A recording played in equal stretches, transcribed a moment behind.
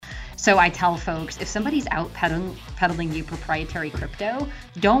So I tell folks, if somebody's out peddling you proprietary crypto,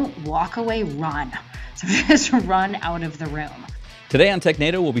 don't walk away, run. So just run out of the room. Today on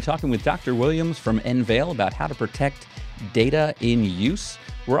TechNado, we'll be talking with Dr. Williams from Enveil about how to protect data in use.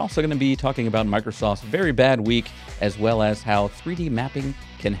 We're also going to be talking about Microsoft's very bad week, as well as how 3D mapping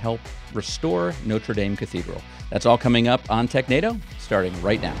can help restore Notre Dame Cathedral. That's all coming up on TechNado, starting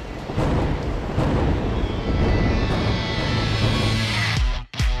right now.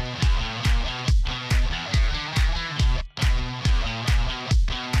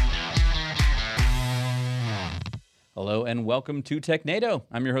 Hello and welcome to TechNado.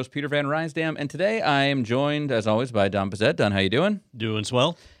 I'm your host, Peter Van Rysdam, and today I am joined, as always, by Don Pizzette. Don, how you doing? Doing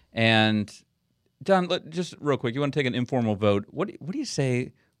swell. And Don, just real quick, you want to take an informal vote? What do you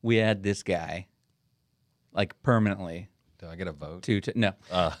say we add this guy, like permanently? Do I get a vote? To the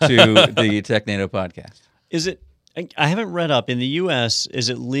TechNado podcast. Is it? I haven't read up. In the U.S., is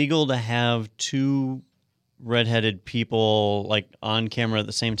it legal to have two redheaded people like on camera at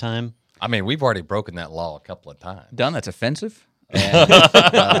the same time? I mean, we've already broken that law a couple of times. Don, that's offensive. And,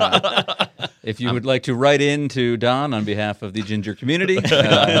 if you would like to write in to Don on behalf of the Ginger community,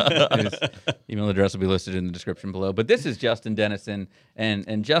 his email address will be listed in the description below. But this is Justin Dennison,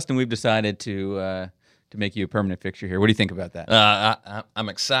 and Justin, we've decided to make you a permanent fixture here. What do you think about that? I'm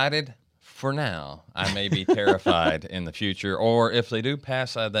excited for now. I may be terrified in the future, or if they do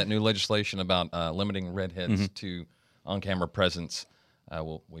pass that new legislation about limiting redheads to on-camera presence.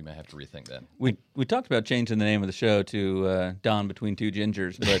 We may have to rethink that. We talked about changing the name of the show to Don Between Two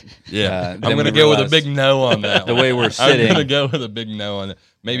Gingers, but I'm going to go with a big no on that. The way we're sitting, I'm going to go with a big no on it.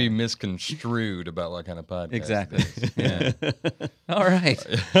 Maybe misconstrued about what kind of podcast. Exactly. Yeah. All right.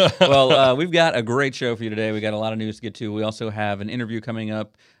 Well, we've got a great show for you today. We got a lot of news to get to. We also have an interview coming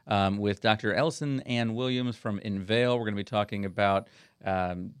up with Dr. Ellison Ann Williams from Enveil. We're going to be talking about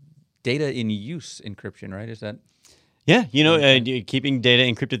data in use encryption. Right? Is that? Yeah, keeping data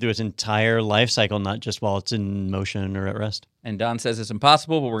encrypted through its entire life cycle, not just while it's in motion or at rest. And Don says it's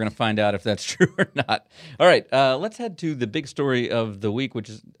impossible, but we're going to find out if that's true or not. All right, let's head to the big story of the week, which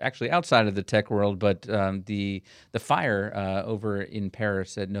is actually outside of the tech world, but the fire over in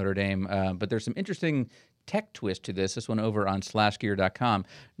Paris at Notre Dame. But there's some interesting tech twist to this. This one over on slashgear.com.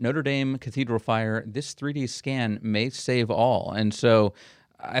 Notre Dame Cathedral fire, this 3D scan may save all. And so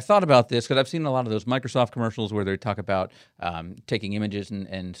I thought about this because I've seen a lot of those Microsoft commercials where they talk about taking images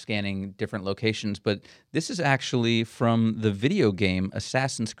and scanning different locations, but this is actually from the video game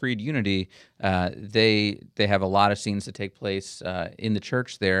Assassin's Creed Unity. They have a lot of scenes that take place in the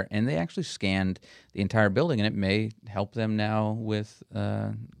church there, and they actually scanned the entire building, and it may help them now with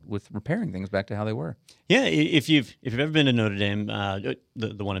repairing things back to how they were. Yeah, if you've ever been to Notre Dame,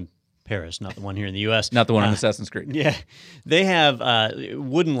 the one in Paris, not the one here in the U.S. Not the one on Assassin's Creed. Yeah. They have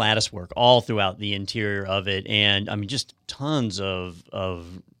wooden lattice work all throughout the interior of it, and I mean just tons of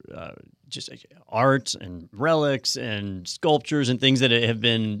just art and relics and sculptures and things that have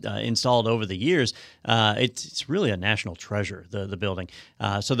been installed over the years. It's really a national treasure, the building.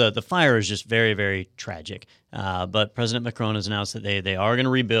 So the fire is just very, very tragic. But President Macron has announced that they are going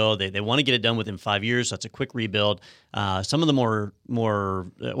to rebuild. They want to get it done within 5 years, so it's a quick rebuild. Some of the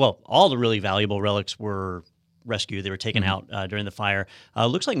all the really valuable relics were rescued. They were taken out during the fire.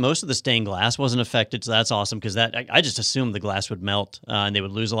 Looks like most of the stained glass wasn't affected, so that's awesome because I just assumed the glass would melt and they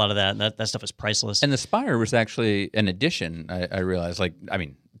would lose a lot of that. And that stuff is priceless. And the spire was actually an addition, I realized.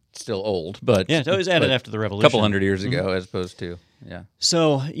 Still old, but yeah, it was added after the revolution. A couple hundred years ago as opposed to, yeah.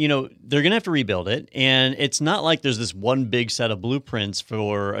 So, they're going to have to rebuild it, and it's not like there's this one big set of blueprints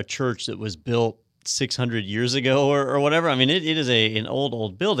for a church that was built 600 years ago or whatever. I mean, it is an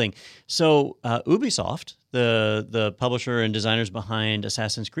old building. So Ubisoft, the publisher and designers behind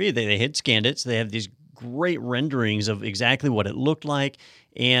Assassin's Creed, they had scanned it, so they have these great renderings of exactly what it looked like.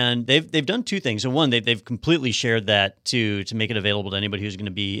 And they've done two things. So one, they've completely shared that to make it available to anybody who's going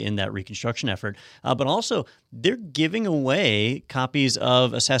to be in that reconstruction effort. But also, they're giving away copies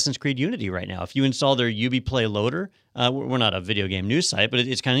of Assassin's Creed Unity right now. If you install their Ubiplay loader, we're not a video game news site, but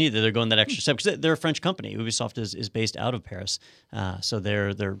it's kind of neat that they're going that extra step because they're a French company. Ubisoft is based out of Paris, so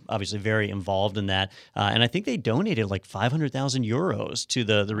they're obviously very involved in that. And I think they donated like 500,000 euros to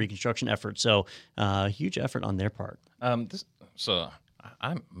the reconstruction effort. So huge effort on their part. I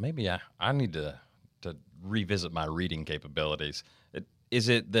need to revisit my reading capabilities. Is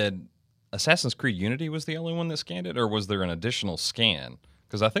it that Assassin's Creed Unity was the only one that scanned it, or was there an additional scan?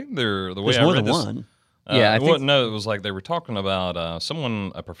 Because I think the way There's I more read than this, one. Yeah, I think no, it was like they were talking about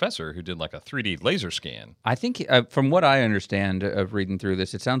a professor who did like a 3D laser scan. I think from what I understand of reading through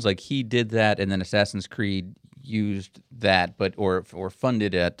this, it sounds like he did that, and then Assassin's Creed used that, but or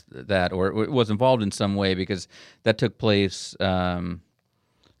funded at that, or was involved in some way, because that took place.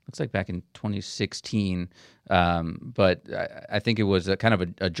 Looks like back in 2016, but I think it was a kind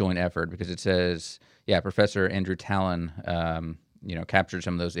of a joint effort, because it says, Professor Andrew Tallon, captured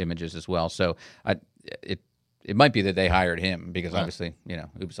some of those images as well. So it might be that they hired him, because obviously,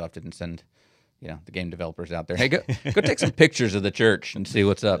 Ubisoft didn't send, the game developers out there. Hey, go take some pictures of the church and see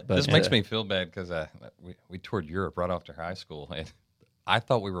what's up. But this makes me feel bad, because we toured Europe right after high school, and I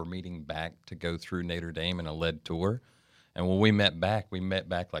thought we were meeting back to go through Notre Dame in a led tour. And when we met back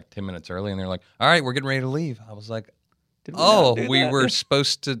like 10 minutes early, and they're like, "All right, we're getting ready to leave." I was like, we were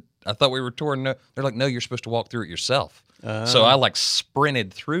supposed to. I thought we were touring. No, they're like, "No, you're supposed to walk through it yourself." So I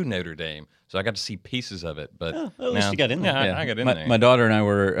sprinted through Notre Dame, so I got to see pieces of it. But at least you got in there. Yeah, I got in there. My daughter and I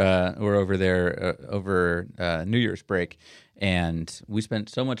were over there over New Year's break, and we spent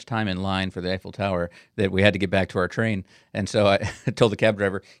so much time in line for the Eiffel Tower that we had to get back to our train. And so I told the cab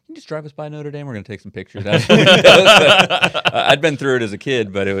driver, "Can you just drive us by Notre Dame? We're going to take some pictures." I'd been through it as a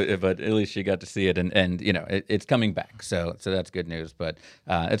kid, but at least she got to see it, and it's coming back. So that's good news. But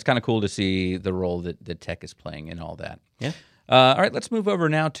it's kind of cool to see the role that tech is playing in all that. Yeah. All right, let's move over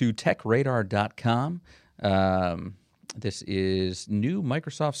now to TechRadar.com. This is new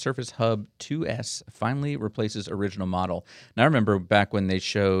Microsoft Surface Hub 2S finally replaces original model. Now, I remember back when they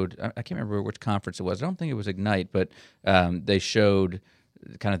showed, I can't remember which conference it was. I don't think it was Ignite, but they showed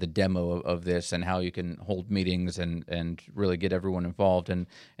kind of the demo of this and how you can hold meetings and really get everyone involved. And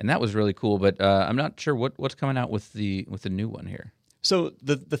that was really cool, but I'm not sure what's coming out with the new one here. So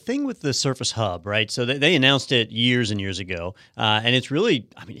the thing with the Surface Hub, right? So they announced it years and years ago, and it's really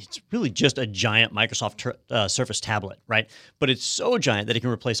just a giant Microsoft Surface tablet, right? But it's so giant that it can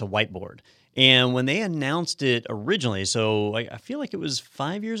replace a whiteboard. And when they announced it originally, so I feel like it was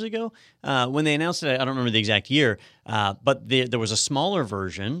 5 years ago, when they announced it, I don't remember the exact year, but there was a smaller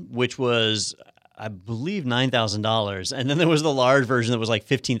version, which was, I believe, $9,000, and then there was the large version that was like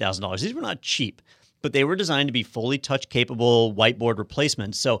 $15,000. These were not cheap, but they were designed to be fully touch-capable whiteboard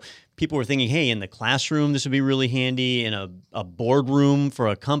replacements. So people were thinking, hey, in the classroom, this would be really handy. In a boardroom for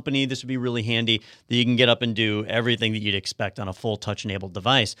a company, this would be really handy, that you can get up and do everything that you'd expect on a full touch-enabled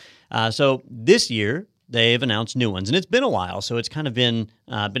device. So this year, they've announced new ones, and it's been a while, so it's kind of been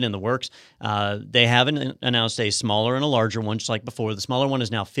in the works. They haven't announced a smaller and a larger one, just like before. The smaller one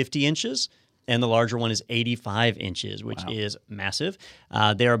is now 50 inches. And the larger one is 85 inches, which is massive.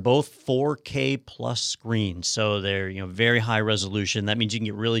 They are both 4K plus screens, so they're very high resolution. That means you can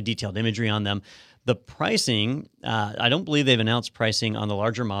get really detailed imagery on them. The pricing, I don't believe they've announced pricing on the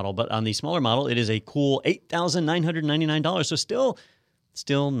larger model, but on the smaller model, it is a cool $8,999. So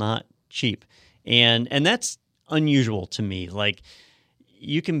still not cheap, and that's unusual to me. Like,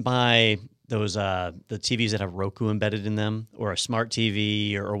 you can buy those the TVs that have Roku embedded in them, or a smart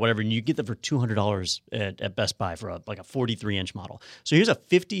TV or whatever, and you get them for $200 at Best Buy for a 43-inch model. So here's a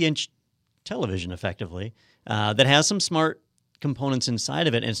 50-inch television, effectively, that has some smart components inside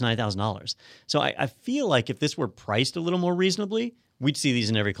of it, and it's $9,000. So I feel like if this were priced a little more reasonably, we'd see these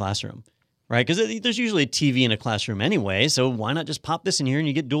in every classroom, right? Because there's usually a TV in a classroom anyway, so why not just pop this in here and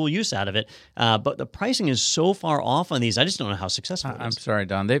you get dual use out of it? But the pricing is so far off on these, I just don't know how successful it is. I'm sorry,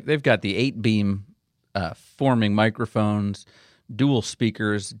 Don. They've got the 8-beam forming microphones, dual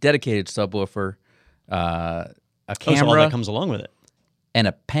speakers, dedicated subwoofer, a camera, so all that comes along with it, and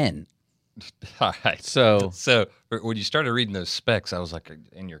a pen. All right. So when you started reading those specs, I was like,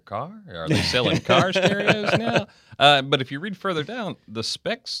 in your car? Are they selling car stereos now? But if you read further down, the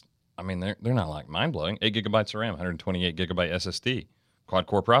specs, I mean, they're not like mind-blowing. 8 gigabytes of RAM, 128 gigabyte SSD,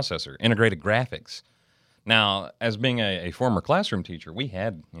 quad-core processor, integrated graphics. Now, as being a former classroom teacher, we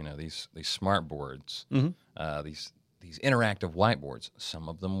had these smart boards, these interactive whiteboards. Some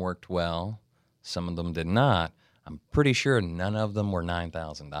of them worked well, some of them did not. I'm pretty sure none of them were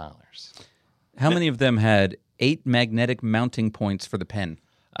 $9,000. How many of them had 8 magnetic mounting points for the pen?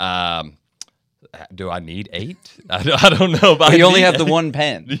 Do I need 8? I don't know. But you only have the one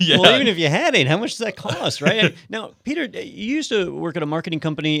pen. Yeah. Well, even if you had 8, how much does that cost, right? Now, Peter, you used to work at a marketing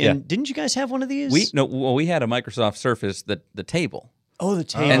company, and didn't you guys have one of these? We had a Microsoft Surface, the table. Oh, the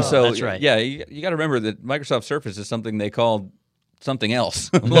table. And so, that's right. Yeah, you got to remember that Microsoft Surface is something they called something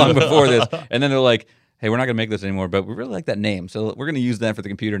else long before this. And then they're like, hey, we're not going to make this anymore, but we really like that name, so we're going to use that for the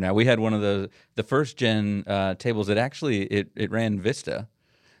computer now. We had one of the first gen tables that actually it ran Vista,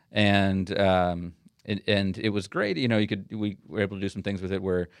 and it was great. We were able to do some things with it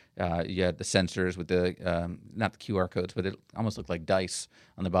where you had the sensors with the not the QR codes, but it almost looked like dice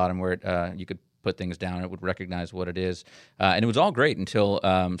on the bottom where you could put things down and it would recognize what it is, and it was all great until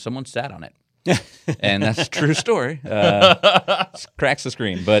someone sat on it. And that's a true story. Cracks the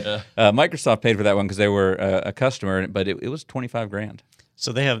screen. But Microsoft paid for that one because they were a customer, but it was $25,000.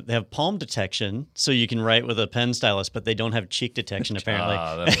 So they have palm detection, so you can write with a pen stylus, but they don't have cheek detection apparently.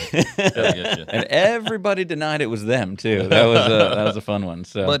 That'll get you. And everybody denied it was them too. That was a fun one.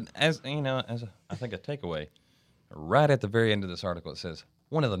 So, But as you know, I think a takeaway, right at the very end of this article, it says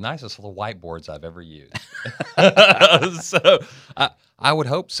one of the nicest little whiteboards I've ever used. So I would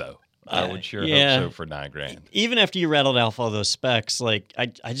hope so. I would sure hope so for $9,000. Even after you rattled off all those specs, like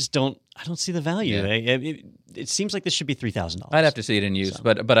I just don't see the value. Yeah. It seems like this should be $3,000. I'd have to see it in use,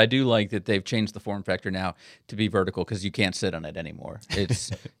 but I do like that they've changed the form factor now to be vertical because you can't sit on it anymore. It's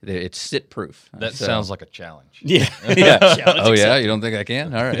sit proof. That sounds like a challenge. Yeah. Yeah. Challenge Oh yeah, accepted. you don't think I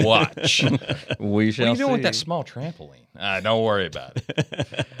can? All right. Watch. We shall What are you doing with see. that small trampoline? Don't worry about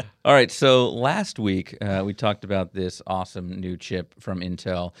it. All right, so last week we talked about this awesome new chip from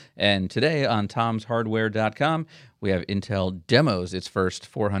Intel, and today on tomshardware.com we have Intel demos its first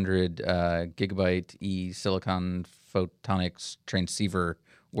 400 gigabyte silicon photonics transceiver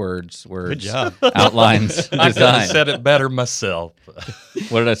words Good job. outlines I could have design. said it better myself.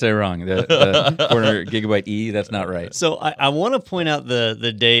 What did I say wrong? The 400 gigabyte that's not right. So I want to point out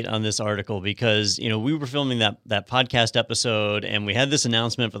the date on this article because we were filming that podcast episode and we had this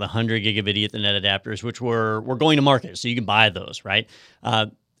announcement for the 100 gigabit Ethernet adapters, which we're going to market, so you can buy those, right?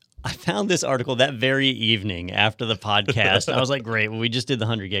 I found this article that very evening after the podcast. I was like, great, well, we just did the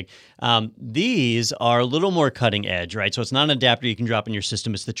 100 gig. These are a little more cutting edge, right? So it's not an adapter you can drop in your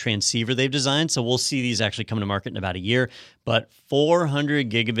system. It's the transceiver they've designed. So we'll see these actually come to market in about a year. But 400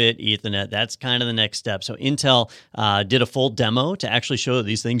 gigabit Ethernet, that's kind of the next step. So Intel did a full demo to actually show that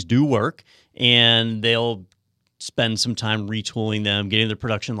these things do work, and they'll spend some time retooling them, getting their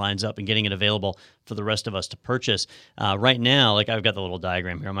production lines up, and getting it available for the rest of us to purchase. Right now, like I've got the little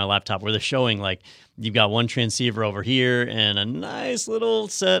diagram here on my laptop where they're showing like you've got one transceiver over here and a nice little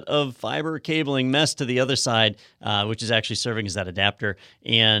set of fiber cabling mesh to the other side, which is actually serving as that adapter.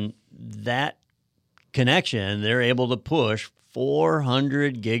 And that connection, they're able to push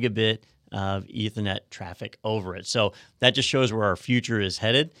 400 gigabit of Ethernet traffic over it. So that just shows where our future is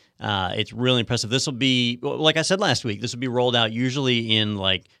headed. It's really impressive. This will be, like I said last week, this will be rolled out usually in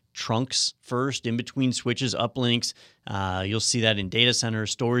like trunks first, in between switches, uplinks. You'll see that in data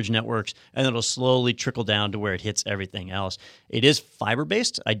centers, storage networks, and it'll slowly trickle down to where it hits everything else. It is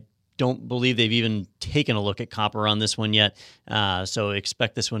fiber-based. I don't believe they've even taken a look at copper on this one yet. So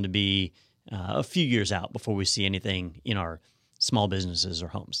expect this one to be a few years out before we see anything in our small businesses or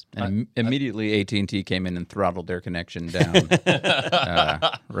homes. And immediately AT&T came in and throttled their connection down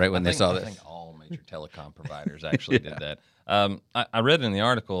right when they saw I this. think all major telecom providers actually did that. I read in the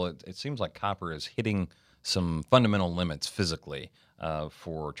article, it seems like copper is hitting some fundamental limits physically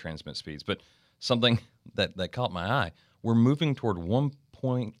for transmit speeds. But something that caught my eye, we're moving toward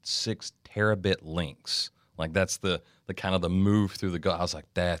 1.6 terabit links. Like that's the kind of the move through the I was like,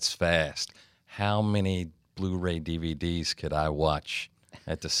 that's fast. How many Blu-ray DVDs could I watch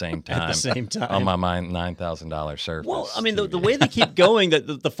at the same time? At the same time. On my $9,000 Surface. Well, I mean, the way they keep going, the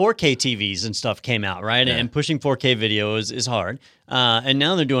 4K TVs and stuff came out, right? Yeah. And pushing 4K video is hard. And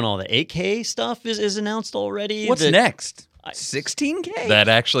now they're doing all the 8K stuff is announced already. What's next? 16K? That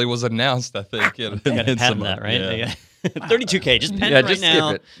actually was announced, I think. They got to patent that, right? Yeah. 32K, just patent Yeah, it right just now.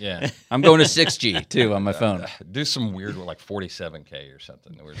 skip it. Yeah. I'm going to 6G too on my phone. Do some weird like 47K or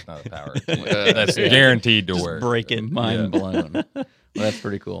something where it's not a power. That's guaranteed to work. Break it. Mind blown. Well, that's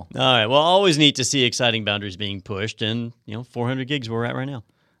pretty cool. All right. Well, always neat to see exciting boundaries being pushed, and 400 gigs where we're at right now.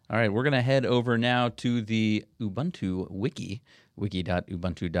 All right, we're going to head over now to the Ubuntu wiki,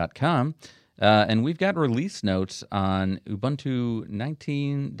 wiki.ubuntu.com. And we've got release notes on Ubuntu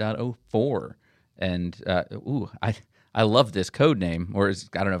 19.04. And I love this code name, or I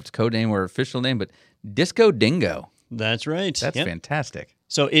don't know if it's code name or official name, but Disco Dingo. That's right. That's Yep. fantastic.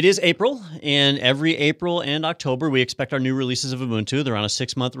 So it is April, and every April and October, we expect our new releases of Ubuntu. They're on a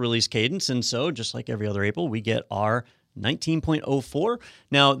 6-month release cadence, and so just like every other April, we get our 19.04.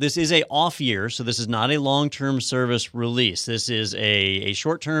 Now, this is a off year, so this is not a long-term service release. This is a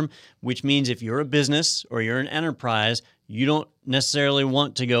short-term, which means if you're a business or you're an enterprise, you don't necessarily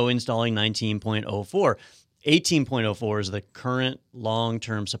want to go installing 19.04. 18.04 is the current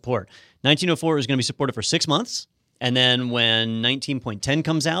long-term support. 19.04 is going to be supported for 6 months. And then when 19.10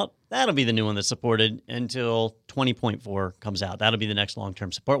 comes out, that'll be the new one that's supported until 20.4 comes out. That'll be the next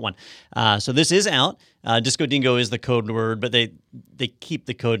long-term support one. So this is out. Disco Dingo is the code word, but they keep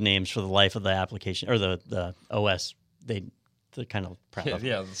the code names for the life of the application or the OS. They're kind of proud of.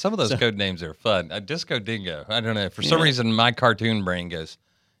 Yeah, some of those code names are fun. Disco Dingo. I don't know. For some reason, my cartoon brain goes,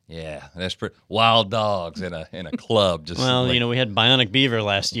 Yeah, that's pretty wild dogs in a club. Just Well, like- we had Bionic Beaver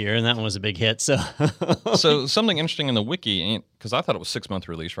last year, and that one was a big hit. So, So something interesting in the wiki, because I thought it was 6-month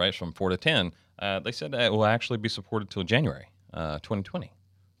release, right? It's from 4 to 10. They said that it will actually be supported till January 2020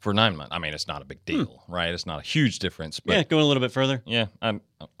 for 9 months. I mean, it's not a big deal, right? It's not a huge difference. But yeah, going a little bit further. yeah, I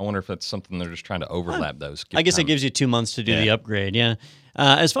wonder if that's something they're just trying to overlap those. I guess it gives you 2 months to do the upgrade, yeah.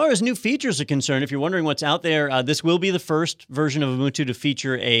 As far as new features are concerned, if you're wondering what's out there, this will be the first version of Ubuntu to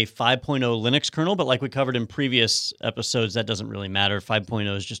feature a 5.0 Linux kernel, but like we covered in previous episodes, that doesn't really matter.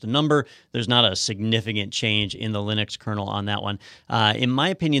 5.0 is just a number. There's not a significant change in the Linux kernel on that one. In my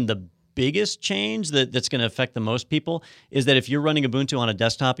opinion, the biggest change that's going to affect the most people is that if you're running Ubuntu on a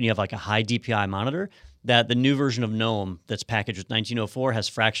desktop and you have like a high DPI monitor, that the new version of GNOME that's packaged with 1904 has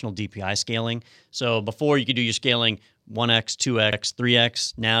fractional DPI scaling. So before you could do your scaling 1x, 2x,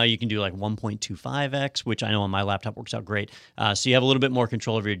 3x. Now you can do like 1.25x, which I know on my laptop works out great. So you have a little bit more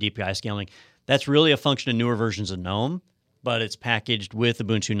control over your DPI scaling. That's really a function of newer versions of GNOME, but it's packaged with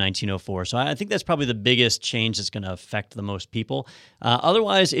Ubuntu 1904. So I think that's probably the biggest change that's going to affect the most people.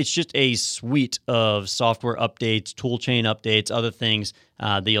 Otherwise, it's just a suite of software updates, toolchain updates, other things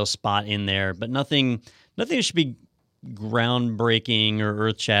that you'll spot in there, but nothing that should be groundbreaking or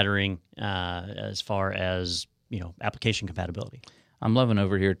earth-shattering as far as application compatibility. I'm loving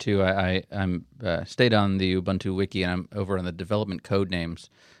over here too. I'm stayed on the Ubuntu wiki, and I'm over on the development code names.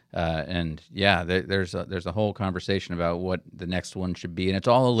 And yeah, there's a whole conversation about what the next one should be, and it's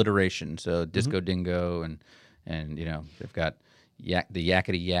all alliteration. So Disco Dingo, and they've got the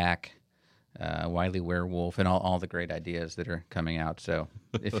Yakety Yak, Wily Werewolf, and all the great ideas that are coming out. So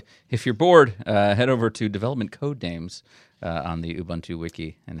if you're bored, head over to development code names on the Ubuntu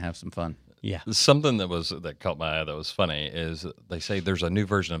wiki and have some fun. Yeah. Something that caught my eye that was funny is they say there's a new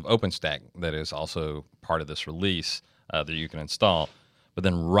version of OpenStack that is also part of this release that you can install. But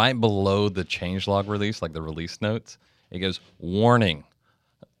then right below the changelog release, like the release notes, it goes, warning,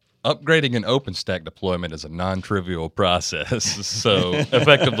 upgrading an OpenStack deployment is a non-trivial process. So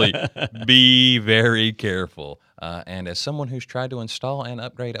effectively, be very careful. And as someone who's tried to install and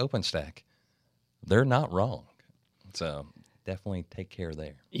upgrade OpenStack, they're not wrong. So definitely take care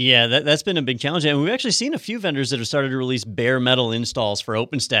there. Yeah, that's been a big challenge. And we've actually seen a few vendors that have started to release bare metal installs for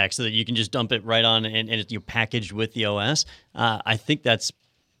OpenStack so that you can just dump it right on and you're packaged with the OS. I think that's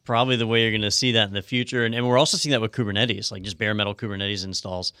probably the way you're going to see that in the future. And we're also seeing that with Kubernetes, like just bare metal Kubernetes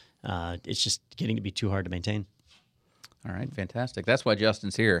installs. It's just getting to be too hard to maintain. All right, fantastic. That's why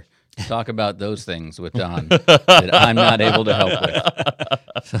Justin's here to talk about those things with Don that I'm not able to help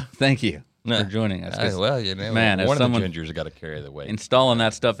with. So thank you for joining us. 'cause, Well, man, as one of someone the gingers has got to carry the weight. installing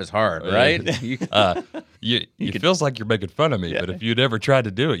that stuff is hard, right? It feels like you're making fun of me, but if you'd ever tried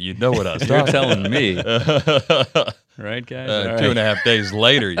to do it, you'd know what I was You're talking telling me, right, guys? All right. 2.5 days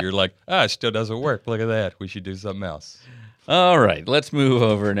later, you're like, it still doesn't work. Look at that. We should do something else. All right, let's move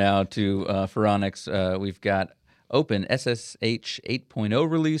over now to Phoronix. We've got Open SSH 8.0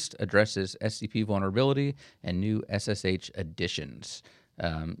 released, addresses SCP vulnerability, and new SSH additions.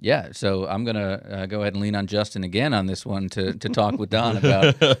 So I'm going to go ahead and lean on Justin again on this one to talk with Don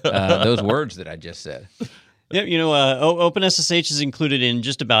about those words that I just said. Yeah, OpenSSH is included in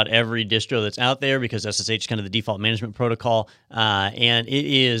just about every distro that's out there because SSH is kind of the default management protocol, and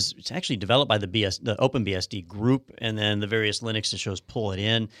it's actually developed by the OpenBSD group, and then the various Linux distros pull it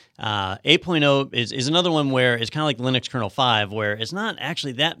in. 8.0 is another one where it's kind of like Linux kernel 5, where it's not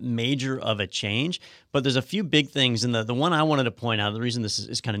actually that major of a change, but there's a few big things, and the one I wanted to point out, the reason this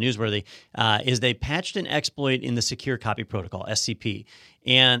is kind of newsworthy, is they patched an exploit in the Secure Copy Protocol, SCP.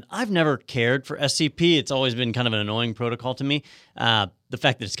 And I've never cared for SCP. It's always been kind of an annoying protocol to me. The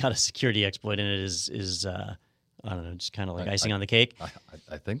fact that it's got a security exploit in it is I don't know, just kind of like icing on the cake.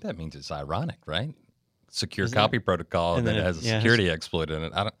 I think that means it's ironic, right? Secure Copy Protocol that has a security exploit in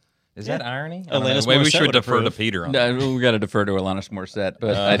it. Is that irony? Alanis Maybe we Morissette should would defer to approve. Peter on that. No, we got to defer to Alanis Morissette,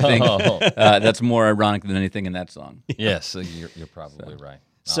 but I think that's more ironic than anything in that song. Yes, you're probably right.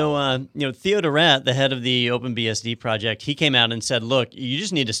 So, Theo Durat, the head of the OpenBSD project, he came out and said, look, you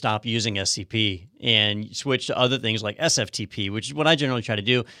just need to stop using SCP and switch to other things like SFTP, which is what I generally try to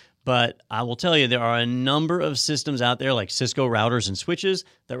do. But I will tell you, there are a number of systems out there like Cisco routers and switches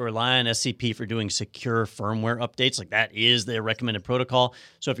that rely on SCP for doing secure firmware updates. Like that is the recommended protocol.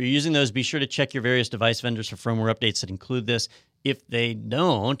 So if you're using those, be sure to check your various device vendors for firmware updates that include this. If they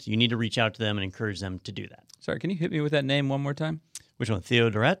don't, you need to reach out to them and encourage them to do that. Sorry, can you hit me with that name one more time? Which one? Theo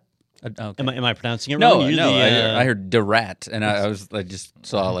Durat? Okay. Am I pronouncing it wrong? I heard Durat, and I just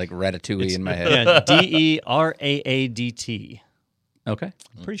saw like Ratatouille in my head. Yeah, Deraaddt. Okay.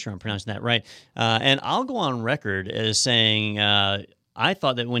 Pretty sure I'm pronouncing that right. And I'll go on record as saying I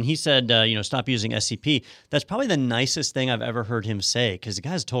thought that when he said, stop using SCP, that's probably the nicest thing I've ever heard him say, because the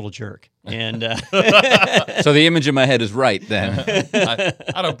guy's a total jerk. And So the image in my head is right then.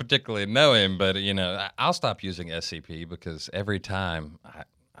 I don't particularly know him, but I'll stop using SCP because every time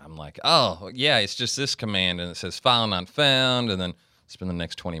I'm like, oh yeah, it's just this command and it says file not found, and then spend the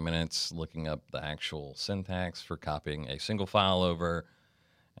next 20 minutes looking up the actual syntax for copying a single file over,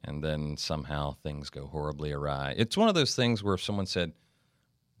 and then somehow things go horribly awry. It's one of those things where if someone said,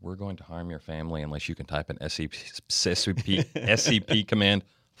 we're going to harm your family unless you can type an SCP command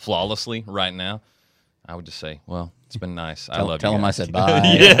flawlessly right now, I would just say, well, it's been nice. I love you. Tell him I guys. said bye.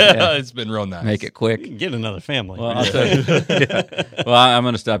 Yeah, it's been real nice. Make it quick. get another family. Well, I'll tell you. Well, I'm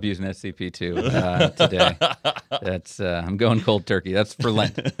going to stop using SCP too today. That's I'm going cold turkey. That's for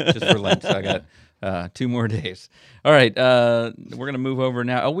Lent, just for Lent. So I got 2 more days. All right, we're going to move over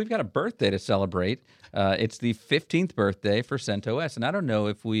now. Oh, we've got a birthday to celebrate. It's the 15th birthday for CentOS, and I don't know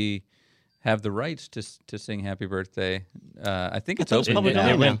if we have the rights to sing happy birthday. I think it's open public now.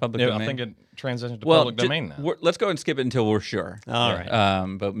 domain. Public I domain. think it transitioned to public domain now. Let's go and skip it until we're sure. All right.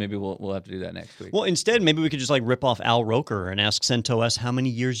 But maybe we'll have to do that next week. Well, instead, maybe we could just rip off Al Roker and ask CentOS how many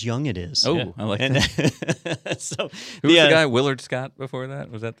years young it is. Oh, I like that. So Who was the guy? Willard Scott before that?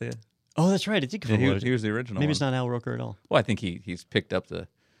 Was that the... Oh, that's right. It did come Yeah, from he was the original Maybe one. it's not Al Roker at all. Well, I think he's picked up the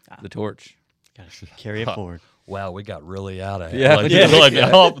torch. Got to carry it forward. Wow, we got really out of Yeah. here.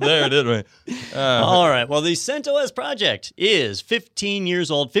 Up there, didn't we? All right. Well, the CentOS project is 15 years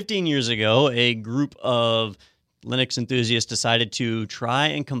old. 15 years ago, a group of Linux enthusiasts decided to try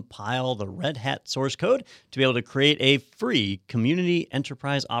and compile the Red Hat source code to be able to create a free community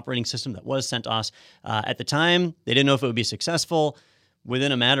enterprise operating system that was CentOS. At the time, they didn't know if it would be successful.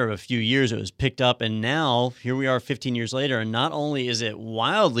 Within a matter of a few years, it was picked up, and now here we are 15 years later, and not only is it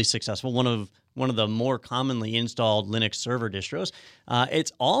wildly successful, one of the more commonly installed Linux server distros,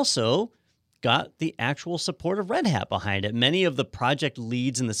 it's also got the actual support of Red Hat behind it. Many of the project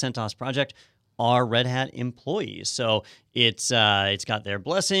leads in the CentOS project are Red Hat employees, so it's got their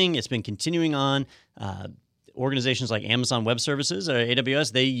blessing. It's been continuing on. Organizations like Amazon Web Services or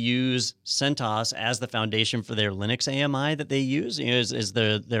AWS, they use CentOS as the foundation for their Linux AMI that they use as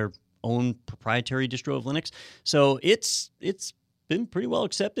their own proprietary distro of Linux. So it's been pretty well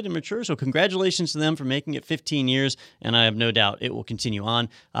accepted and mature. So congratulations to them for making it 15 years, and I have no doubt it will continue on.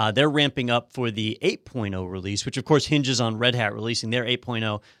 They're ramping up for the 8.0 release, which of course hinges on Red Hat releasing their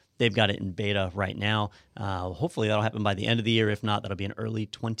 8.0. They've got it in beta right now. Hopefully that'll happen by the end of the year. If not, that'll be an early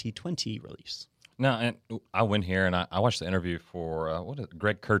 2020 release. No, and I went here and I watched the interview for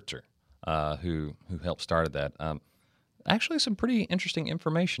Greg Kurtzer, who helped started that. Actually, some pretty interesting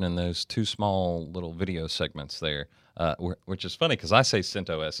information in those 2 small little video segments there, which is funny because I say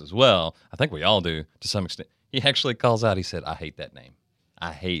CentOS as well. I think we all do to some extent. He actually calls out. He said, "I hate that name.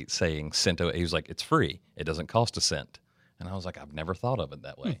 I hate saying CentOS." He was like, "It's free. It doesn't cost a cent." And I was like, "I've never thought of it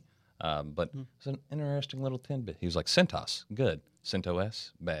that way." But it's an interesting little tidbit. He was like, "CentOS, good.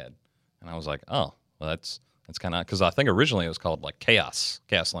 CentOS, bad." And I was like, oh, well, that's kind of, because I think originally it was called Chaos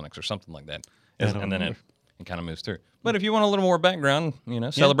Linux or something like that. And then it kind of moves through. But if you want a little more background,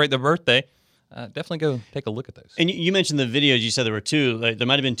 celebrate the birthday, definitely go take a look at those. And you mentioned the videos. You said there were 2. There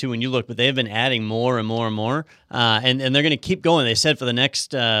might have been 2 when you looked, but they've been adding more and more and more. And they're going to keep going. They said for the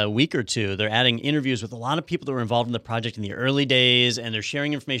next week or 2, they're adding interviews with a lot of people that were involved in the project in the early days, and they're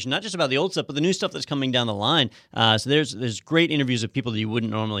sharing information, not just about the old stuff, but the new stuff that's coming down the line. So there's great interviews of people that you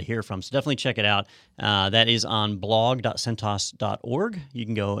wouldn't normally hear from. So definitely check it out. That is on blog.centos.org. You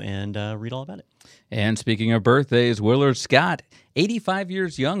can go and read all about it. And speaking of birthdays, Willard Scott, 85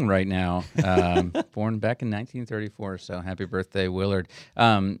 years young right now, born back in 1934. So happy birthday, Willard.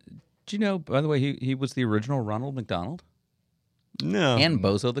 Do you know, by the way, he was the original Ronald McDonald? No. And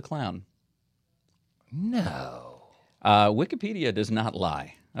Bozo the Clown. No. Wikipedia does not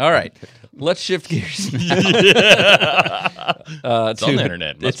lie. All right, let's shift gears now. It's on the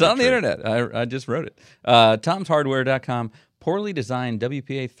internet. It's on the internet. I just wrote it. Tom'sHardware.com. Poorly designed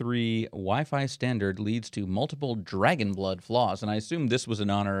WPA3 Wi-Fi standard leads to multiple dragon blood flaws. And I assume this was in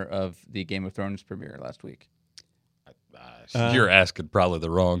honor of the Game of Thrones premiere last week. You're asking probably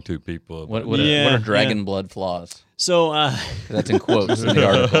the wrong 2 people. What are dragon blood flaws? So That's in quotes in the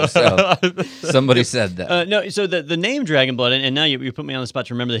article. So somebody said that. no, so the name Dragon Blood, and now you put me on the spot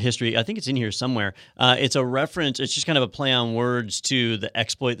to remember the history. I think it's in here somewhere. It's a reference. It's just kind of a play on words to the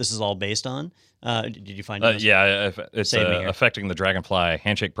exploit this is all based on. Did you find it? Yeah, it's affecting the Dragonfly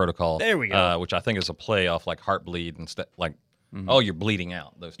handshake protocol. There we go. Which I think is a play off Heartbleed and stuff oh, you're bleeding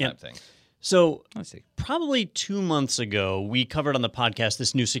out, those type things. So Let's see. probably 2 months ago, we covered on the podcast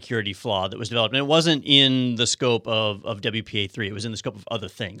this new security flaw that was developed. And it wasn't in the scope of WPA3. It was in the scope of other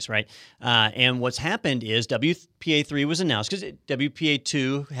things, right? And what's happened is WPA3 was announced because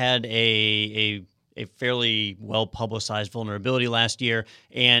WPA2 had a fairly well-publicized vulnerability last year.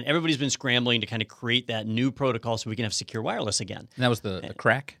 And everybody's been scrambling to kind of create that new protocol so we can have secure wireless again. And that was the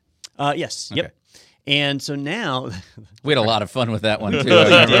crack? Yes. Okay. Yep. And so now We had a lot of fun with that one, too.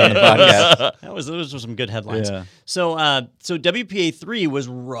 I remember on the podcast. those were some good headlines. Yeah. So WPA3 was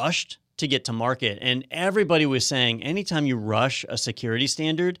rushed to get to market, and everybody was saying anytime you rush a security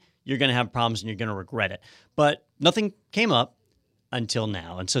standard, you're going to have problems and you're going to regret it. But nothing came up until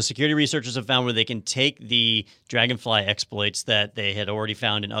now. And so security researchers have found where they can take the Dragonfly exploits that they had already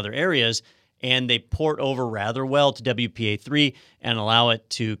found in other areas, and they port over rather well to WPA3 and allow it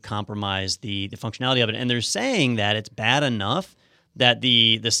to compromise the functionality of it. And they're saying that it's bad enough that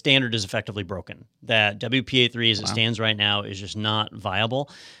the standard is effectively broken, that WPA3 as it stands right now is just not viable.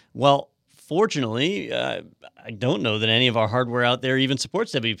 Well, fortunately, I don't know that any of our hardware out there even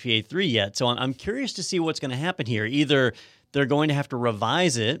supports WPA3 yet. So I'm curious to see what's going to happen here. Either they're going to have to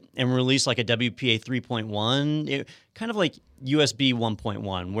revise it and release like a WPA 3.1, kind of like USB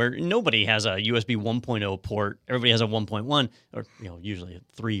 1.1, where nobody has a USB 1.0 port. Everybody has a 1.1, or usually a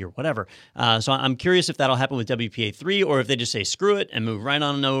 3 or whatever. So I'm curious if that'll happen with WPA 3, or if they just say screw it and move right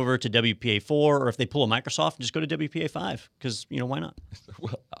on over to WPA 4, or if they pull a Microsoft and just go to WPA 5, because why not?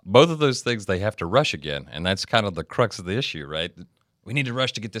 Well, both of those things they have to rush again, and that's kind of the crux of the issue, right? We need to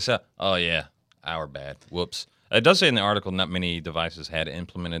rush to get this out. Oh yeah, our bad. Whoops. It does say in the article not many devices had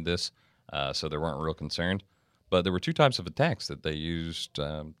implemented this, so they weren't real concerned. But there were two types of attacks that they used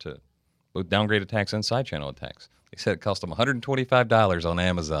to both downgrade attacks and side channel attacks. They said it cost them $125 on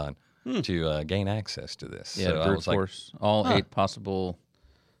Amazon to gain access to this. Yeah, so I brute was like, force. All 8 possible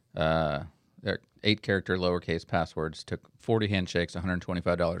 8-character lowercase passwords took 40 handshakes,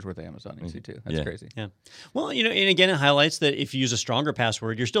 $125 worth of Amazon EC2. That's crazy. Yeah. Well, and again, it highlights that if you use a stronger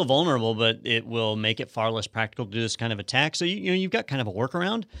password, you're still vulnerable, but it will make it far less practical to do this kind of attack. So you've got kind of a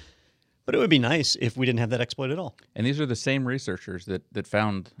workaround. But it would be nice if we didn't have that exploit at all. And these are the same researchers that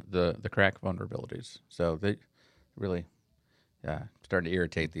found the crack vulnerabilities. So they really starting to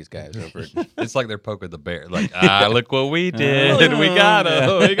irritate these guys over it. it's like they're poking the bear. Like, look what we did. We got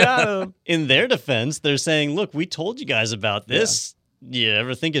him. We got him. In their defense, they're saying, look, we told you guys about this. You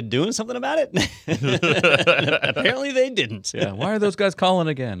ever think of doing something about it? Apparently they didn't. Yeah. Why are those guys calling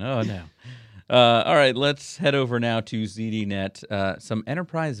again? Oh, no. All right, let's head over now to ZDNet. Some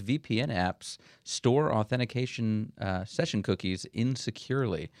enterprise VPN apps store authentication session cookies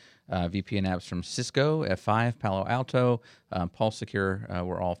insecurely. VPN apps from Cisco, F5, Palo Alto, Pulse Secure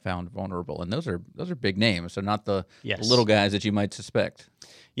were all found vulnerable, and those are big names, so not the little guys that you might suspect.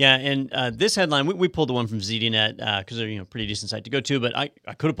 Yeah, and this headline, we pulled the one from ZDNet because they're a pretty decent site to go to, but I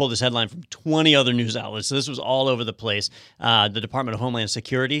could have pulled this headline from 20 other news outlets, so this was all over the place. The Department of Homeland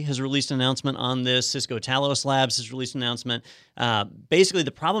Security has released an announcement on this. Cisco Talos Labs has released an announcement. Basically,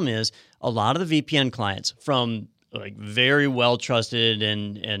 the problem is a lot of the VPN clients from very well-trusted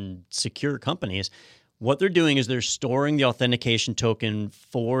and secure companies, what they're doing is they're storing the authentication token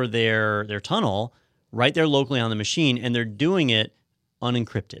for their tunnel right there locally on the machine, and they're doing it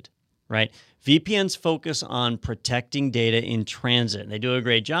unencrypted, right? VPNs focus on protecting data in transit. They do a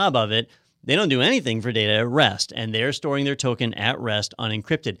great job of it. They don't do anything for data at rest, and they're storing their token at rest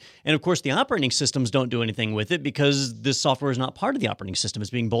unencrypted. And of course, the operating systems don't do anything with it because this software is not part of the operating system. It's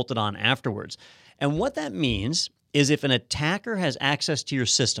being bolted on afterwards. And what that means is if an attacker has access to your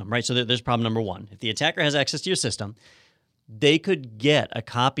system, right? So there's problem number one. If the attacker has access to your system, they could get a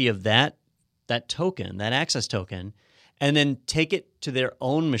copy of that token, that access token, and then take it to their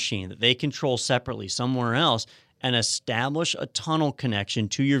own machine that they control separately somewhere else and establish a tunnel connection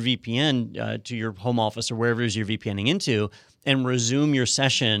to your VPN, to your home office or wherever it is you're VPNing into, and resume your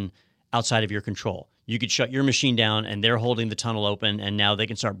session outside of your control. You could shut your machine down and they're holding the tunnel open, and now they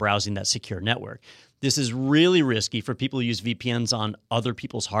can start browsing that secure network. This is really risky for people who use VPNs on other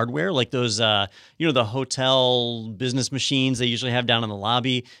people's hardware, like those, the hotel business machines they usually have down in the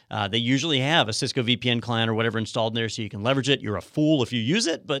lobby. They usually have a Cisco VPN client or whatever installed in there so you can leverage it. You're a fool if you use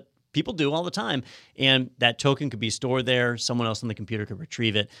it, but people do all the time. And that token could be stored there. Someone else on the computer could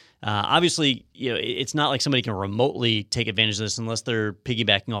retrieve it. Obviously, it's not like somebody can remotely take advantage of this unless they're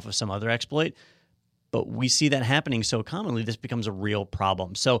piggybacking off of some other exploit. But we see that happening so commonly, this becomes a real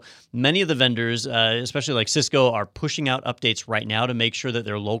problem. So many of the vendors, especially like Cisco, are pushing out updates right now to make sure that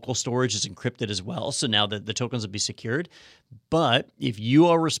their local storage is encrypted as well. So now that the tokens will be secured. But if you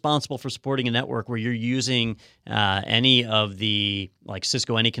are responsible for supporting a network where you're using any of the like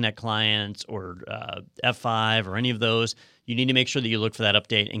Cisco AnyConnect clients or F5 or any of those, you need to make sure that you look for that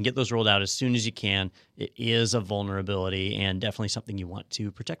update and get those rolled out as soon as you can. It is a vulnerability and definitely something you want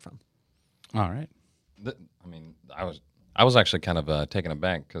to protect from. All right. I was actually kind of taken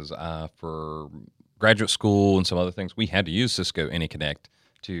aback because for graduate school and some other things, we had to use Cisco AnyConnect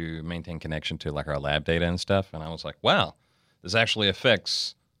to maintain connection to like our lab data and stuff. And I was like, wow, this actually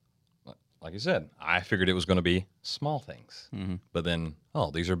affects, like you said, I figured it was going to be small things. Mm-hmm. But then,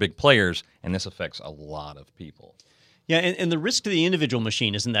 these are big players, and this affects a lot of people. Yeah, and the risk to the individual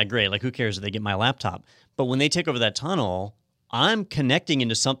machine isn't that great. Like, who cares if they get my laptop? But when they take over that tunnel, I'm connecting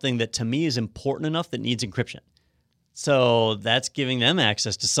into something that to me is important enough that needs encryption. So that's giving them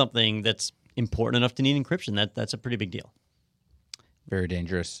access to something that's important enough to need encryption. That's a pretty big deal. Very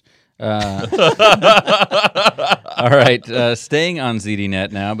dangerous. All right, staying on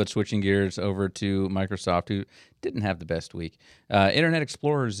ZDNet now, but switching gears over to Microsoft, who didn't have the best week. Internet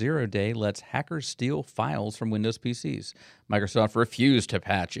Explorer 0 Day lets hackers steal files from Windows PCs. Microsoft refused to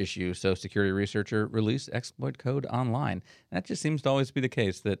patch issue, so security researcher released exploit code online. That just seems to always be the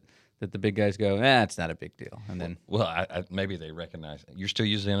case, that the big guys go, it's not a big deal. And then, maybe they recognize you're still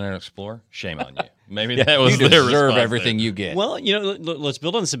using Internet Explorer. Shame on you. Maybe that was you their deserve response everything you get. Well, let's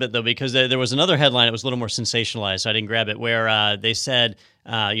build on this a bit though, because there was another headline that was a little more sensationalized, so I didn't grab it, where they said,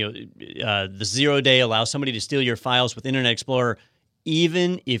 the 0 Day allows somebody to steal your files with Internet Explorer,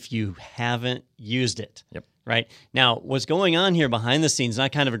 even if you haven't used it. Yep. Right? Now, what's going on here behind the scenes, and I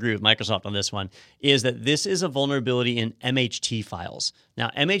kind of agree with Microsoft on this one, is that this is a vulnerability in MHT files.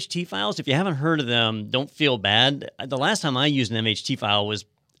 Now, MHT files, if you haven't heard of them, don't feel bad. The last time I used an MHT file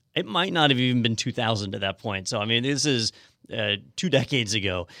it might not have even been 2000 at that point. So, I mean, this is 2 decades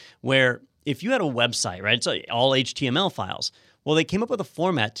ago, where if you had a website, right, it's all HTML files. Well, they came up with a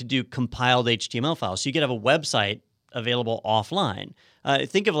format to do compiled HTML files. So you could have a website available offline.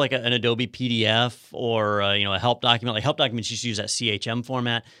 Think of like an Adobe PDF or a help document. Like help documents used to use that CHM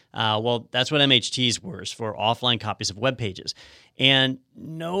format. Well, that's what MHTs were, for offline copies of web pages. And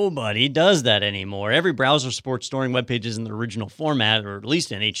nobody does that anymore. Every browser supports storing web pages in the original format, or at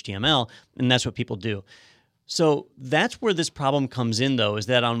least in HTML, and that's what people do. So that's where this problem comes in, though, is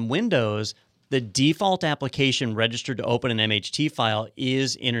that on Windows, the default application registered to open an MHT file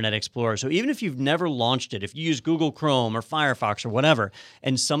is Internet Explorer. So even if you've never launched it, if you use Google Chrome or Firefox or whatever,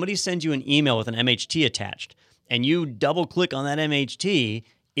 and somebody sends you an email with an MHT attached, and you double-click on that MHT,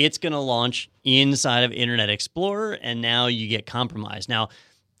 it's going to launch inside of Internet Explorer, and now you get compromised. Now, a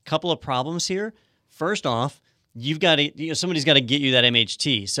couple of problems here. First off, somebody's got to get you that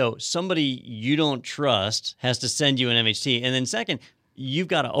MHT. So somebody you don't trust has to send you an MHT. And then second, you've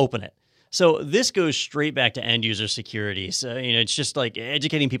got to open it. So this goes straight back to end user security. So, it's just like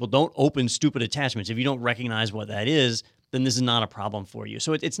educating people, don't open stupid attachments. If you don't recognize what that is, then this is not a problem for you.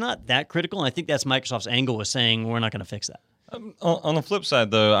 So it's not that critical. And I think that's Microsoft's angle, was saying we're not going to fix that. On the flip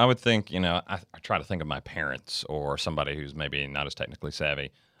side, though, I would think, I try to think of my parents or somebody who's maybe not as technically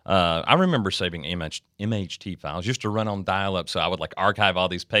savvy. I remember saving MHT files, used to run on dial-up, so I would archive all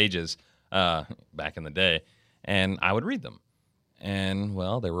these pages back in the day, and I would read them. And,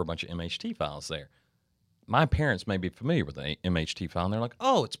 there were a bunch of MHT files there. My parents may be familiar with the MHT file, and they're like,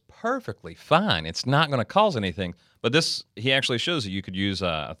 oh, it's perfectly fine. It's not going to cause anything. But he actually shows that you could use,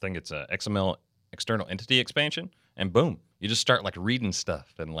 I think it's a XML external entity expansion, and boom, you just start reading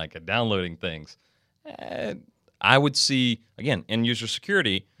stuff and downloading things. I would see, again, end user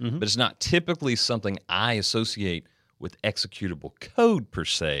security, but it's not typically something I associate with executable code per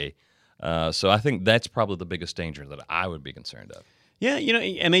se. So I think that's probably the biggest danger that I would be concerned of. Yeah,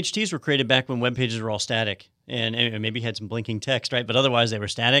 MHTs were created back when web pages were all static and maybe had some blinking text, right? But otherwise they were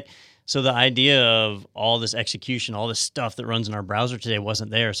static. So the idea of all this execution, all this stuff that runs in our browser today wasn't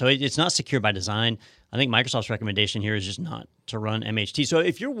there. So it's not secure by design. I think Microsoft's recommendation here is just not to run MHT. So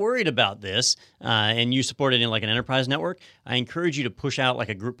if you're worried about this and you support it in an enterprise network, I encourage you to push out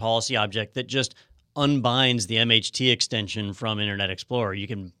a group policy object that just unbinds the MHT extension from Internet Explorer. You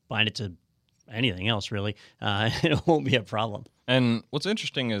can bind it to anything else, really. It won't be a problem. And what's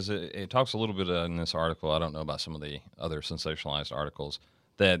interesting is it talks a little bit in this article, I don't know about some of the other sensationalized articles,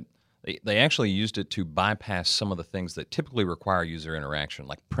 that they actually used it to bypass some of the things that typically require user interaction,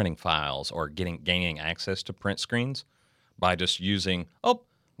 like printing files or gaining access to print screens, by just using, I'm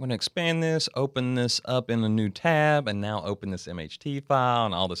going to expand this, open this up in a new tab, and now open this MHT file,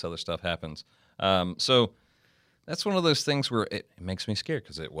 and all this other stuff happens. So that's one of those things where it makes me scared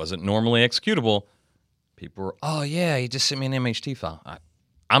because it wasn't normally executable. People were, oh, yeah, he just sent me an MHT file.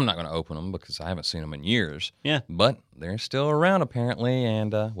 I'm not going to open them because I haven't seen them in years. Yeah. But they're still around apparently,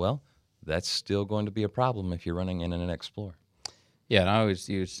 and, well, that's still going to be a problem if you're running Internet Explorer. Yeah, and I always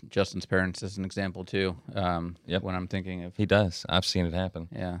use Justin's parents as an example too. When I'm thinking of He does. I've seen it happen.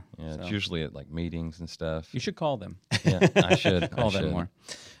 yeah, Yeah, so it's usually at like meetings and stuff. you should call them. Yeah, I should Call I them should. more.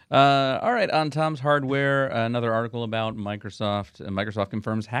 All right, on Tom's Hardware, another article about Microsoft. Microsoft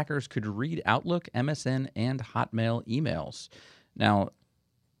confirms hackers could read Outlook, MSN, and Hotmail emails. Now,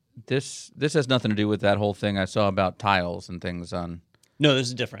 this has nothing to do with that whole thing I saw about tiles and things on. No, this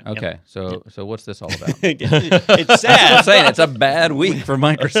is different. Yep. Okay, so what's this all about? It's sad. I'm saying it's a bad week for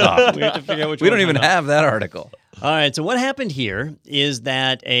Microsoft. We have to figure out which We one don't we're even talking about. have that article. All right. So what happened here is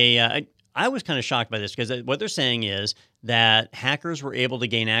that I was kind of shocked by this because what they're saying is that hackers were able to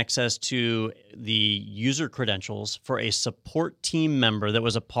gain access to the user credentials for a support team member that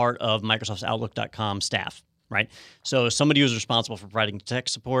was a part of Microsoft's Outlook.com staff, right? So somebody who's responsible for providing tech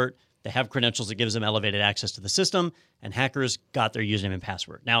support, they have credentials that gives them elevated access to the system, and hackers got their username and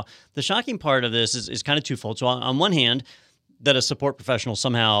password. Now, the shocking part of this is kind of twofold. So on one hand, that a support professional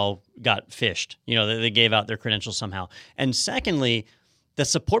somehow got phished. You know, they gave out their credentials somehow. And secondly, the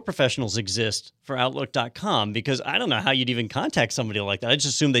support professionals exist for Outlook.com because I don't know how you'd even contact somebody like that. I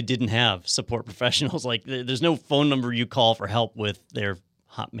just assume they didn't have support professionals. Like, there's no phone number you call for help with their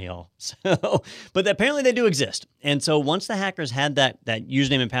Hotmail. So, but apparently they do exist. And so once the hackers had that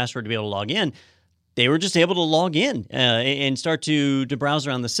username and password to be able to log in, they were just able to log in and start to browse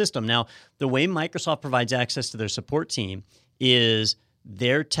around the system. Now, the way Microsoft provides access to their support team is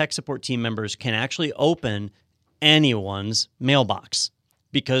their tech support team members can actually open anyone's mailbox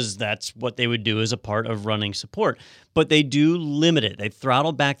because that's what they would do as a part of running support. But they do limit it. They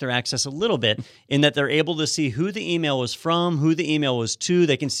throttle back their access a little bit in that they're able to see who the email was from, who the email was to.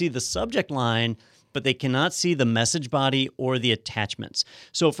 They can see the subject line, but they cannot see the message body or the attachments.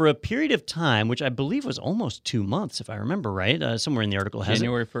 So for a period of time, which I believe was almost 2 months, if I remember right, somewhere in the article has it.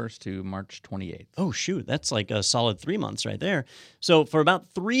 January 1st to March 28th. Oh, shoot. That's like a solid 3 months right there. So for about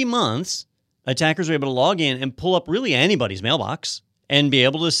 3 months, attackers were able to log in and pull up really anybody's mailbox and be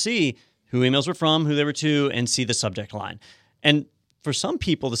able to see who emails were from, who they were to, and see the subject line. And for some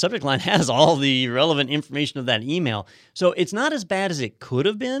people, the subject line has all the relevant information of that email. So it's not as bad as it could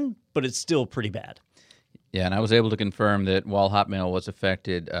have been, but it's still pretty bad. Yeah, and I was able to confirm that while Hotmail was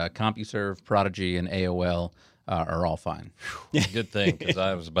affected, CompuServe, Prodigy, and AOL are all fine. Good thing, because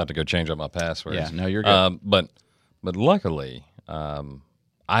I was about to go change up my passwords. Yeah, no, you're good. But luckily,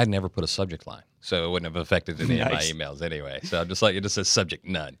 I never put a subject line, so it wouldn't have affected any of my emails anyway. So I'm just like, it just says subject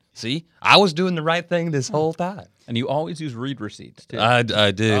none. See, I was doing the right thing this whole time. And you always use read receipts, too. I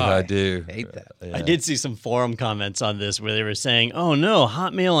do. Oh, I do. hate that. Yeah. I did see some forum comments on this where they were saying, oh no,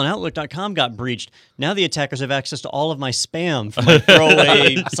 Hotmail and Outlook.com got breached. Now the attackers have access to all of my spam from my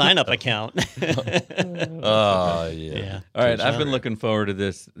throwaway sign-up account. Oh, yeah. All right, I've been looking forward to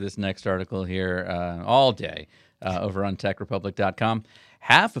this next article here all day over on techrepublic.com.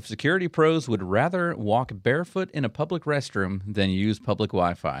 Half of security pros would rather walk barefoot in a public restroom than use public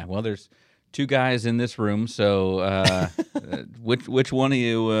Wi-Fi. Well, there's two guys in this room, so which one of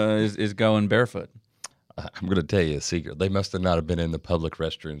you is going barefoot? I'm going to tell you a secret. They must have not have been in the public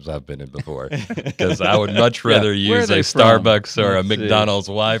restrooms I've been in before, because I would much rather Yeah, where are use a they from? Starbucks or a Let's see. McDonald's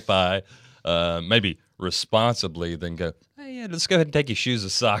Wi-Fi, maybe responsibly, than go, hey, yeah, let's go ahead and take your shoes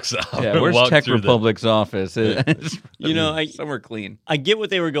and socks off. Yeah, and where's walk Tech through the- Republic's office? It's You know, somewhere clean. I get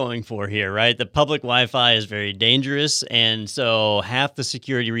what they were going for here, right? The public Wi-Fi is very dangerous, and so half the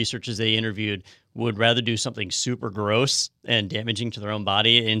security researchers they interviewed would rather do something super gross and damaging to their own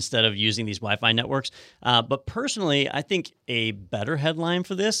body instead of using these Wi-Fi networks. But personally, I think a better headline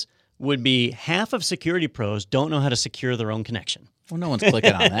for this would be half of security pros don't know how to secure their own connection. Well, no one's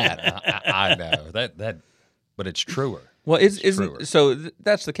clicking on that. I know that, but it's truer. Well, truer. isn't so?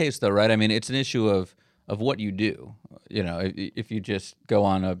 That's the case, though, right? I mean, it's an issue of what you do. You know, if you just go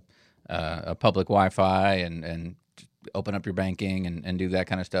on a public Wi-Fi and open up your banking and do that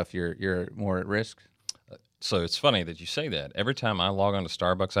kind of stuff, you're more at risk. So it's funny that you say that. Every time I log on to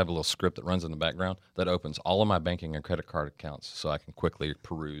Starbucks, I have a little script that runs in the background that opens all of my banking and credit card accounts, so I can quickly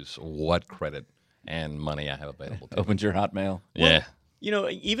peruse what credit and money I have available to me. Opens your Hotmail. Yeah. You know,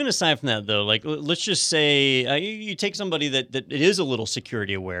 even aside from that, though, like let's just say you take somebody that is a little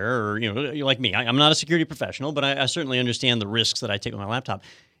security aware, or you're like me. I'm not a security professional, but I certainly understand the risks that I take with my laptop.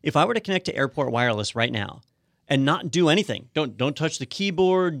 If I were to connect to Airport Wireless right now and not do anything, don't touch the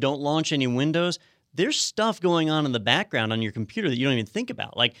keyboard, don't launch any windows, there's stuff going on in the background on your computer that you don't even think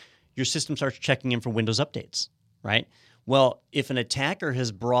about. Like your system starts checking in for Windows updates, right? Well, if an attacker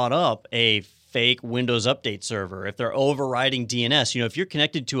has brought up a fake Windows update server, if they're overriding DNS, if you're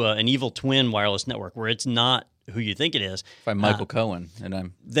connected to an evil twin wireless network where it's not who you think it is. If I'm Michael Cohen and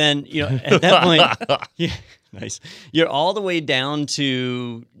I'm... Then, at that point, yeah, nice. You're all the way down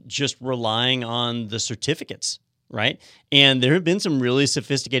to just relying on the certificates, right? And there have been some really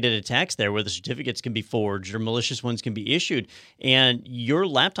sophisticated attacks there where the certificates can be forged or malicious ones can be issued. And your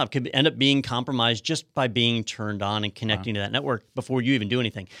laptop could end up being compromised just by being turned on and connecting to that network before you even do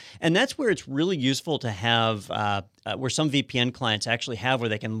anything. And that's where it's really useful to have, where some VPN clients actually have where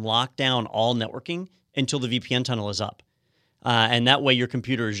they can lock down all networking until the VPN tunnel is up. And that way your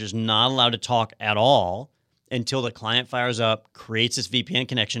computer is just not allowed to talk at all until the client fires up, creates this VPN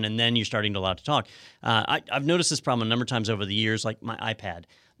connection, and then you're starting to allow it to talk. I've noticed this problem a number of times over the years, like my iPad.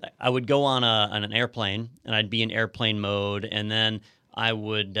 I would go on an airplane, and I'd be in airplane mode, and then I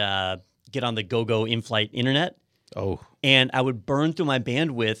would get on the GoGo in-flight internet, and I would burn through my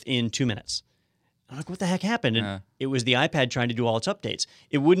bandwidth in 2 minutes. I'm like, what the heck happened? And it was the iPad trying to do all its updates.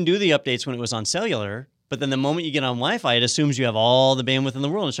 It wouldn't do the updates when it was on cellular, but then the moment you get on Wi-Fi, it assumes you have all the bandwidth in the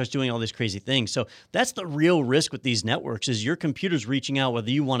world and starts doing all these crazy things. So that's the real risk with these networks is your computer's reaching out whether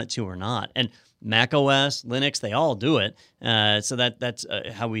you want it to or not. And Mac OS, Linux, they all do it. So that's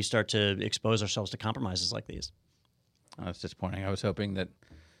how we start to expose ourselves to compromises like these. Oh, that's disappointing. I was hoping that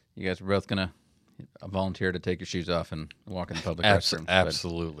you guys were both going to volunteer to take your shoes off and walk in the public restrooms.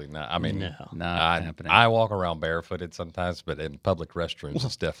 Absolutely not. I mean, not happening. I walk around barefooted sometimes, but in public restrooms,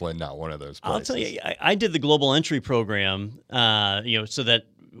 it's definitely not one of those places. I'll tell you, I did the global entry program, so that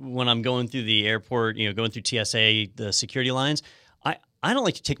when I'm going through the airport, going through TSA, the security lines, I don't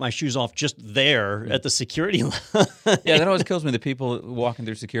like to take my shoes off just there at the security line. Yeah, that always kills me. The people walking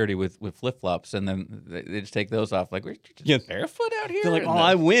through security with flip-flops, and then they just take those off. Like, we're just barefoot out here? They're like,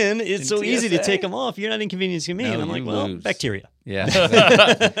 I win. It's so easy to take them off. You're not inconveniencing me. And I'm like, well, bacteria. Yeah.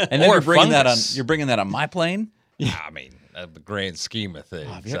 Exactly. And then Or you're bringing that on my plane? Yeah. I mean, the grand scheme of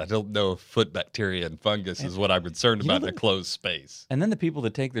things, I don't know if foot bacteria and fungus is what I'm concerned about in a closed space. And then the people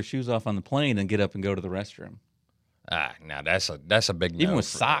that take their shoes off on the plane and get up and go to the restroom. Now that's a big no. Even with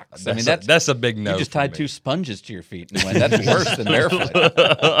socks. I mean, that's a big no. You just tied 2 sponges to your feet and went, that's worse than barefoot.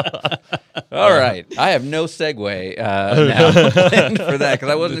 All right. I have no segue now planned for that because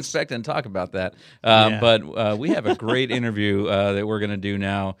I wasn't expecting to talk about that. But we have a great interview that we're going to do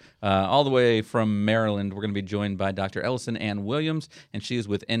now. All the way from Maryland, we're going to be joined by Dr. Ellison Ann Williams, and she is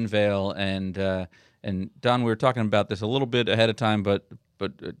with NVAIL. And Don, we were talking about this a little bit ahead of time, but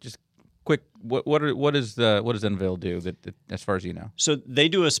just quick, what does NVAIL do that as far as you know? So they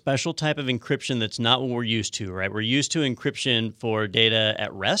do a special type of encryption that's not what we're used to, right? We're used to encryption for data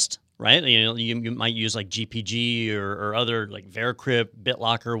at rest, right? You might use like GPG or other like Veracrypt,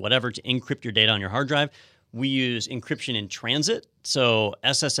 BitLocker, whatever to encrypt your data on your hard drive. We use encryption in transit, so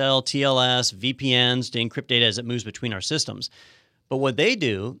SSL, TLS, VPNs to encrypt data as it moves between our systems. But what they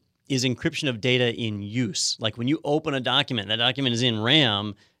do is encryption of data in use. Like when you open a document, that document is in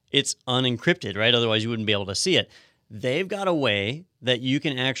RAM, it's unencrypted, right? Otherwise, you wouldn't be able to see it. They've got a way that you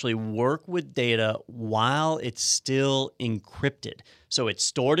can actually work with data while it's still encrypted. So it's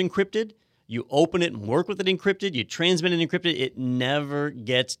stored encrypted. You open it and work with it encrypted. You transmit it encrypted. It never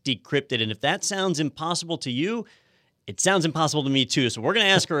gets decrypted. And if that sounds impossible to you, it sounds impossible to me too. So we're going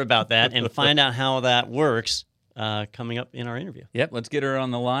to ask her about that and find out how that works coming up in our interview. Yep, let's get her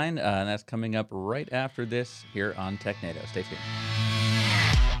on the line. And that's coming up right after this here on TechNado. Stay tuned.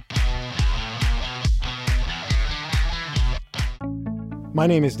 My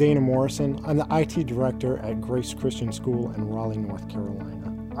name is Dana Morrison. I'm the IT director at Grace Christian School in Raleigh, North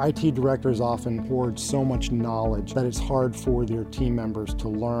Carolina. IT directors often hoard so much knowledge that it's hard for their team members to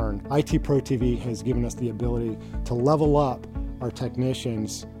learn. IT Pro TV has given us the ability to level up our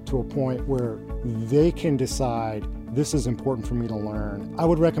technicians to a point where they can decide this is important for me to learn. I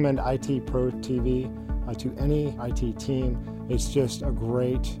would recommend IT Pro TV to any IT team. It's just a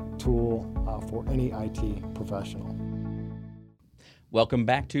great tool for any IT professional. Welcome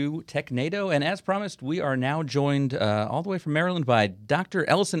back to TechNado, and as promised, we are now joined all the way from Maryland by Dr.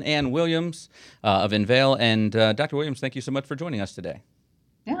 Ellison Ann Williams of NVAIL. And Dr. Williams, thank you so much for joining us today.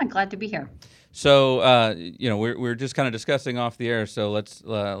 Yeah, I'm glad to be here. So, we're just kind of discussing off the air. So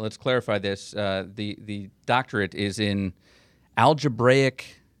let's clarify this. The doctorate is in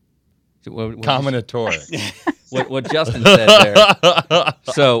algebraic combinatoric. What Justin said there.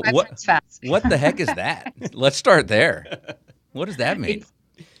 So what the heck is that? Let's start there. What does that mean?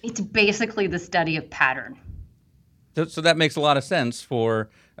 It's basically the study of pattern. So that makes a lot of sense for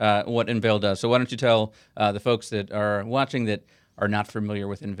what NVAIL does. So why don't you tell the folks that are watching that are not familiar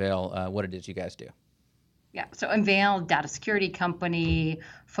with Enveil, what it is you guys do. Yeah, so Enveil, data security company,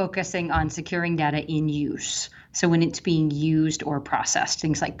 focusing on securing data in use. So when it's being used or processed,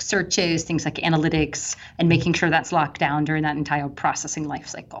 things like searches, things like analytics, and making sure that's locked down during that entire processing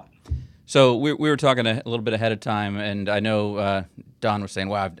lifecycle. So we were talking a little bit ahead of time, and I know Don was saying,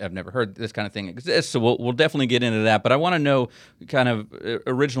 "Wow, I've never heard this kind of thing exists." So we'll definitely get into that. But I want to know, kind of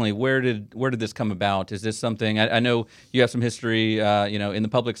originally, where did this come about? Is this something I know you have some history, in the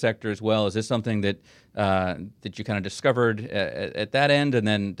public sector as well? Is this something that you kind of discovered at that end, and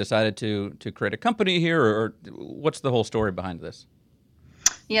then decided to create a company here, or what's the whole story behind this?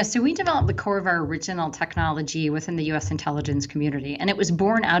 Yeah, so we developed the core of our original technology within the U.S. intelligence community, and it was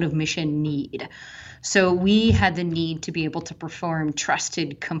born out of mission need. So we had the need to be able to perform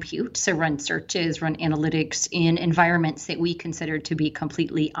trusted compute, so run searches, run analytics in environments that we considered to be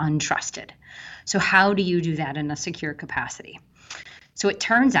completely untrusted. So how do you do that in a secure capacity? So it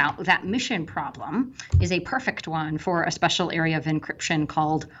turns out that mission problem is a perfect one for a special area of encryption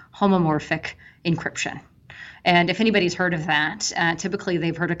called homomorphic encryption. And if anybody's heard of that, typically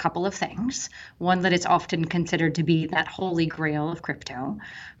they've heard a couple of things. One, that it's often considered to be that holy grail of crypto,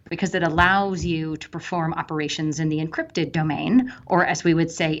 because it allows you to perform operations in the encrypted domain, or as we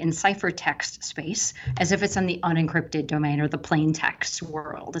would say in ciphertext space, as if it's in the unencrypted domain or the plain text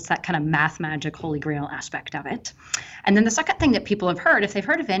world. It's that kind of math magic holy grail aspect of it. And then the second thing that people have heard, if they've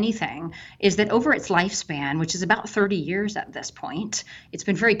heard of anything, is that over its lifespan, which is about 30 years at this point, it's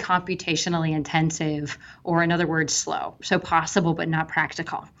been very computationally intensive, or in other words, slow. So possible, but not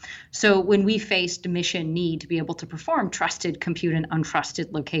practical. So when we faced mission need to be able to perform trusted compute in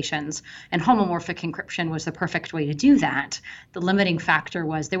untrusted locations, and homomorphic encryption was the perfect way to do that, the limiting factor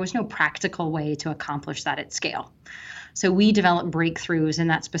was there was no practical way to accomplish that at scale. So we developed breakthroughs in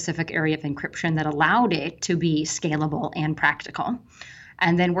that specific area of encryption that allowed it to be scalable and practical.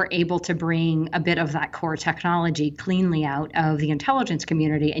 And then we're able to bring a bit of that core technology cleanly out of the intelligence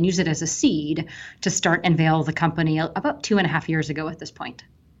community and use it as a seed to start Enveil, the company, about 2.5 years ago at this point.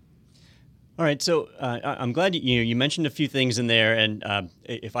 All right, so I'm glad you mentioned a few things in there, and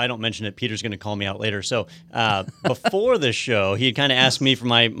if I don't mention it, Peter's going to call me out later. So before the show, he had kind of asked me for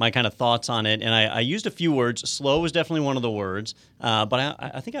my kind of thoughts on it, and I used a few words. Slow was definitely one of the words, but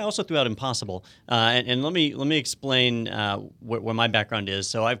I think I also threw out impossible. And let me explain where my background is.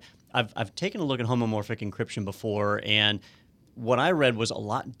 So I've taken a look at homomorphic encryption before, and what I read was a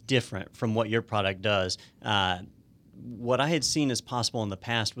lot different from what your product does. What I had seen as possible in the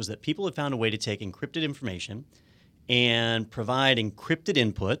past was that people had found a way to take encrypted information and provide encrypted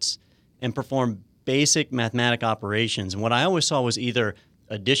inputs and perform basic mathematic operations. And what I always saw was either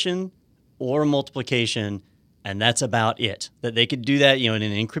addition or multiplication, and that's about it. That they could do that, in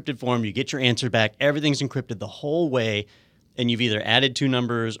an encrypted form. You get your answer back. Everything's encrypted the whole way, and you've either added two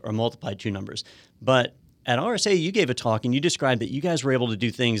numbers or multiplied two numbers. But at RSA, you gave a talk, and you described that you guys were able to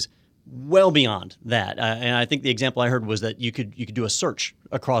do things well beyond that. And I think the example I heard was that you could do a search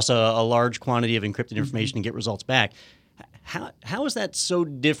across a large quantity of encrypted information and get results back. How is that so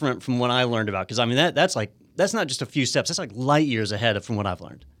different from what I learned about? Because I mean that's not just a few steps. That's like light years ahead from what I've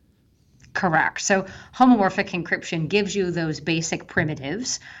learned. Correct. So homomorphic encryption gives you those basic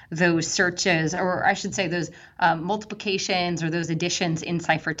primitives, those searches, or I should say those multiplications or those additions in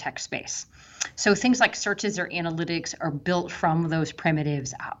ciphertext space. So things like searches or analytics are built from those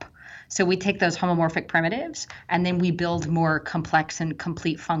primitives up. So we take those homomorphic primitives and then we build more complex and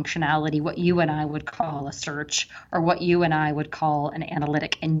complete functionality, what you and I would call a search or what you and I would call an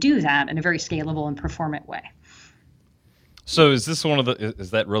analytic, and do that in a very scalable and performant way. So is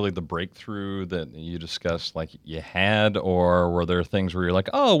that really the breakthrough that you discussed like you had, or were there things where you're like,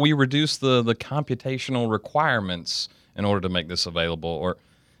 oh, we reduced the computational requirements in order to make this available, or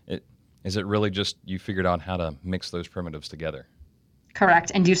is it really just you figured out how to mix those primitives together?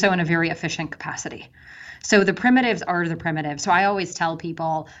 Correct, and do so in a very efficient capacity. So the primitives are the primitives. So I always tell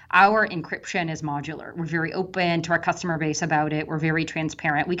people our encryption is modular. We're very open to our customer base about it. We're very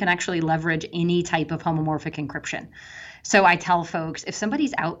transparent. We can actually leverage any type of homomorphic encryption. So I tell folks, if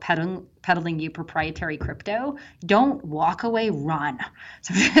somebody's out peddling you proprietary crypto, don't walk away, run.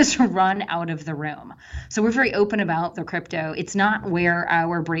 So just run out of the room. So we're very open about the crypto. It's not where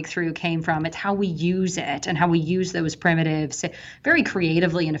our breakthrough came from. It's how we use it and how we use those primitives very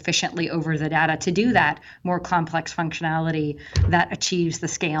creatively and efficiently over the data to do that more complex functionality that achieves the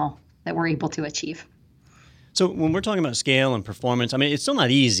scale that we're able to achieve. So when we're talking about scale and performance, I mean, it's still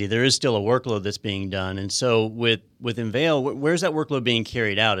not easy. There is still a workload that's being done. And so with Enveil, where's that workload being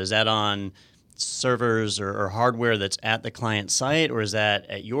carried out? Is that on servers or hardware that's at the client site, or is that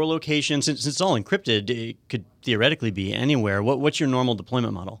at your location? Since it's all encrypted, it could theoretically be anywhere. What's your normal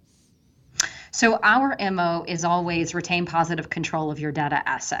deployment model? So our MO is always retain positive control of your data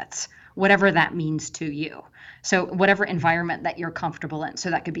assets, whatever that means to you. So whatever environment that you're comfortable in.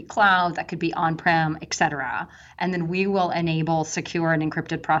 So that could be cloud, that could be on-prem, et cetera. And then we will enable secure and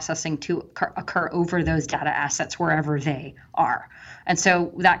encrypted processing to occur over those data assets wherever they are. And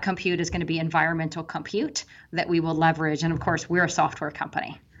so that compute is going to be environmental compute that we will leverage. And of course, we're a software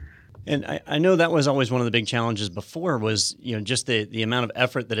company. And I know that was always one of the big challenges before was, just the amount of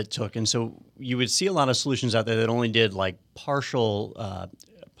effort that it took. And so you would see a lot of solutions out there that only did like partial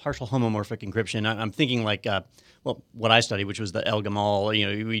homomorphic encryption. I'm thinking like, what I studied, which was the El-Gamal,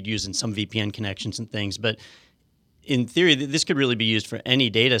 we'd use in some VPN connections and things. But in theory, this could really be used for any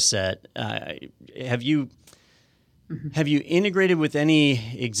data set. Have you integrated with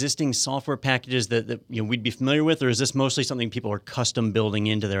any existing software packages that we'd be familiar with, or is this mostly something people are custom building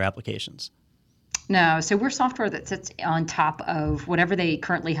into their applications? No, so we're software that sits on top of whatever they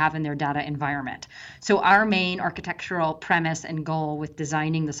currently have in their data environment. So our main architectural premise and goal with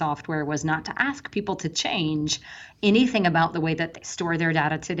designing the software was not to ask people to change anything about the way that they store their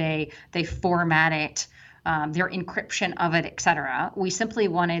data today, they format it, their encryption of it, et cetera. We simply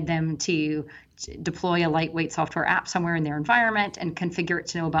wanted them to deploy a lightweight software app somewhere in their environment and configure it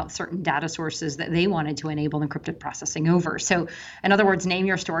to know about certain data sources that they wanted to enable encrypted processing over. So in other words, name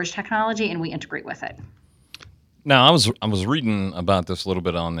your storage technology and we integrate with it. Now, I was reading about this a little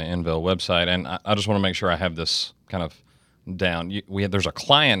bit on the Envel website, and I just want to make sure I have this kind of down. There's a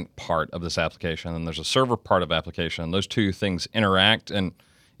client part of this application, and there's a server part of the application. Those two things interact, and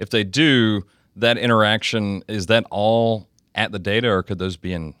if they do, that interaction, is that all at the data, or could those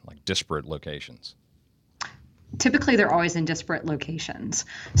be in like disparate locations? Typically, they're always in disparate locations.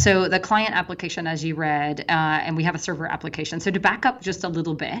 So the client application, as you read, and we have a server application. So to back up just a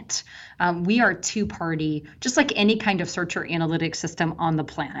little bit, we are two-party, just like any kind of search or analytics system on the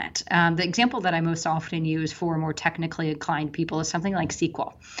planet. The example that I most often use for more technically inclined people is something like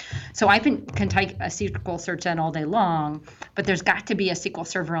SQL. So I can type a SQL search in all day long, but there's got to be a SQL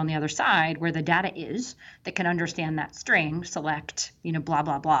server on the other side where the data is that can understand that string, select, blah,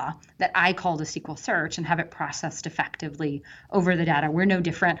 blah, blah, that I called a SQL search and have it processed effectively over the data. We're no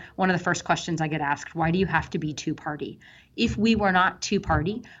different. One of the first questions I get asked, why do you have to be two-party? If we were not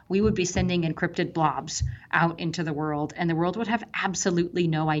two-party, we would be sending encrypted blobs out into the world, and the world would have absolutely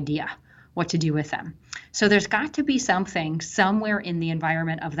no idea what to do with them. So there's got to be something somewhere in the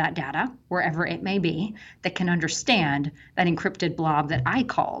environment of that data, wherever it may be, that can understand that encrypted blob that I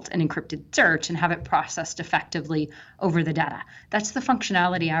called an encrypted search and have it processed effectively over the data. That's the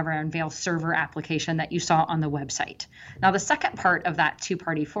functionality of our Envel server application that you saw on the website. Now, the second part of that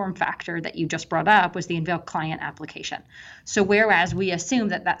two-party form factor that you just brought up was the Envel client application. So whereas we assume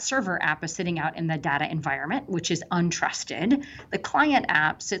that that server app is sitting out in the data environment, which is untrusted, the client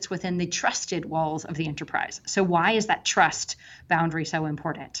app sits within the trusted walls of the enterprise. So why is that trust boundary so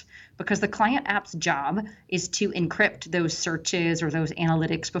important? Because the client app's job is to encrypt those searches or those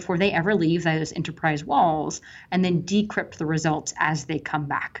analytics before they ever leave those enterprise walls, and then decrypt the results as they come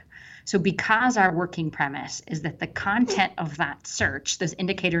back. So because our working premise is that the content of that search, those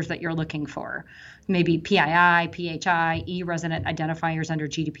indicators that you're looking for, maybe PII, PHI, e-resident identifiers under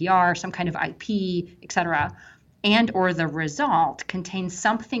GDPR, some kind of IP, et cetera, and or the result contains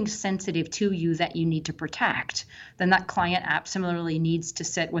something sensitive to you that you need to protect, then that client app similarly needs to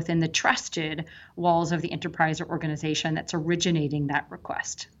sit within the trusted walls of the enterprise or organization that's originating that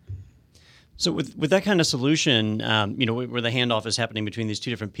request. So with that kind of solution, where the handoff is happening between these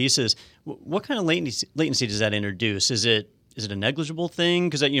two different pieces, what kind of latency does that introduce? Is it a negligible thing?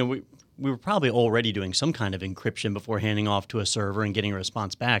 Because we were probably already doing some kind of encryption before handing off to a server and getting a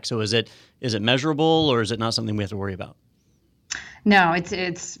response back. So is it measurable, or is it not something we have to worry about? No,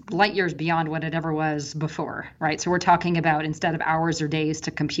 it's light years beyond what it ever was before, right? So we're talking about, instead of hours or days to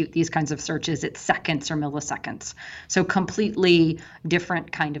compute these kinds of searches, it's seconds or milliseconds. So completely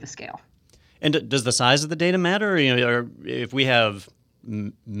different kind of a scale. And does the size of the data matter? Or if we have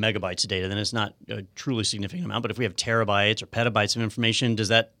megabytes of data, then it's not a truly significant amount. But if we have terabytes or petabytes of information, does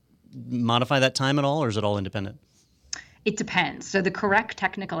that modify that time at all, or is it all independent? It depends. So the correct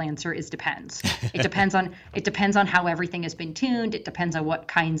technical answer is depends. It depends on how everything has been tuned. It depends on what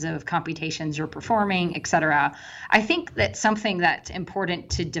kinds of computations you're performing, et cetera. I think that something that's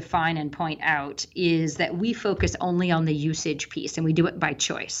important to define and point out is that we focus only on the usage piece, and we do it by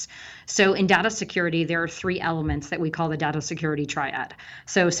choice. So in data security, there are 3 elements that we call the data security triad.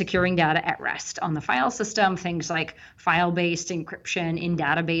 So securing data at rest on the file system, things like file-based encryption,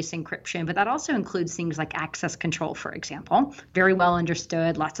 in-database encryption, but that also includes things like access control, for example. Very well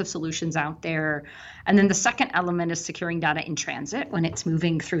understood, lots of solutions out there. And then the second element is securing data in transit when it's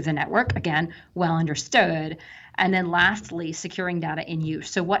moving through the network. Again, well understood. And then lastly, securing data in use.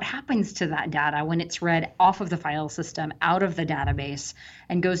 So what happens to that data when it's read off of the file system, out of the database,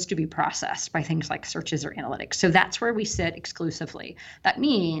 and goes to be processed by things like searches or analytics? So that's where we sit exclusively. That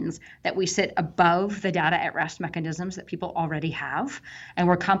means that we sit above the data at rest mechanisms that people already have, and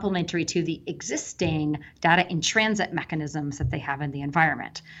we're complementary to the existing data in transit mechanisms that they have in the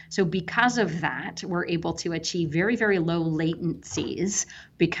environment. So because of that, we're able to achieve very, very low latencies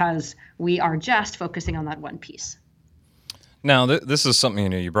because we are just focusing on that one piece. Now, this is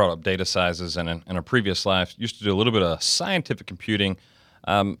something, you brought up data sizes, and in a previous life, used to do a little bit of scientific computing,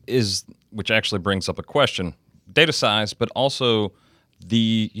 which actually brings up a question. Data size, but also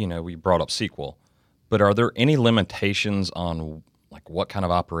we brought up SQL. But are there any limitations on like what kind of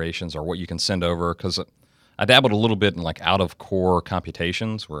operations or what you can send over? Because I dabbled a little bit in like out-of-core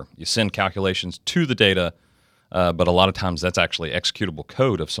computations where you send calculations to the data, but a lot of times that's actually executable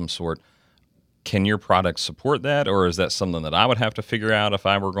code of some sort. Can your product support that, or is that something that I would have to figure out if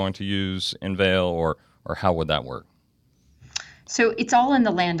I were going to use Inveil, or how would that work? So it's all in the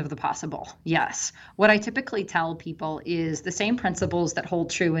land of the possible, yes. What I typically tell people is the same principles that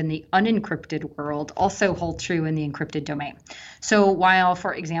hold true in the unencrypted world also hold true in the encrypted domain. So while,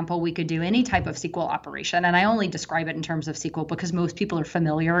 for example, we could do any type of SQL operation, and I only describe it in terms of SQL because most people are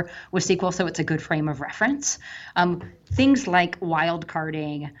familiar with SQL, so it's a good frame of reference. Things like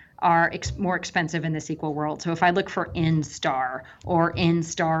wildcarding are more expensive in the SQL world. So if I look for N star or N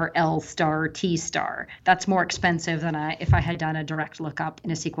star, L star, T star, that's more expensive than if I had done a direct lookup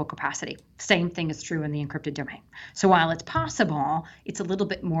in a SQL capacity. Same thing is true in the encrypted domain. So while it's possible, it's a little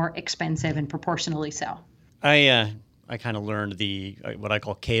bit more expensive and proportionally so. I kind of learned what I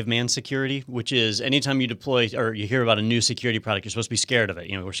call caveman security, which is anytime you deploy or you hear about a new security product, you're supposed to be scared of it.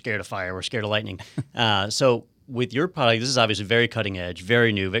 We're scared of fire, we're scared of lightning. So with your product, this is obviously very cutting edge,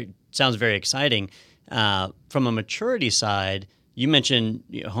 very new, sounds very exciting. From a maturity side, you mentioned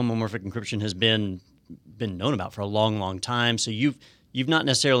homomorphic encryption has been known about for a long, long time. So you've not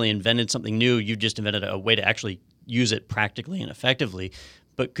necessarily invented something new. You've just invented a way to actually use it practically and effectively.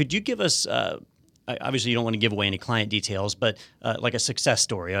 But could you give us, obviously you don't want to give away any client details, but like a success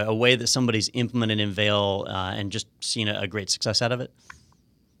story, a way that somebody's implemented Inveil and just seen a great success out of it?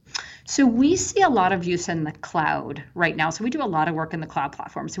 So we see a lot of use in the cloud right now. So we do a lot of work in the cloud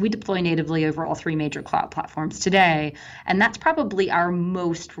platform. So we deploy natively over all 3 major cloud platforms today. And that's probably our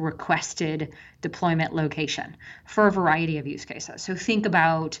most requested deployment location for a variety of use cases. So think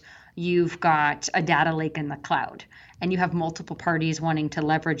about you've got a data lake in the cloud and you have multiple parties wanting to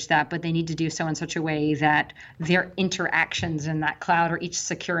leverage that, but they need to do so in such a way that their interactions in that cloud are each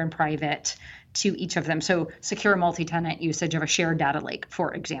secure and private to each of them. So secure multi-tenant usage of a shared data lake,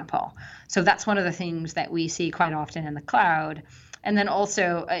 for example. So that's one of the things that we see quite often in the cloud. And then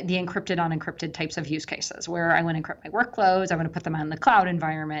also the encrypted, unencrypted types of use cases where I want to encrypt my workloads, I want to put them on the cloud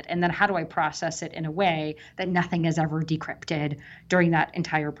environment, and then how do I process it in a way that nothing is ever decrypted during that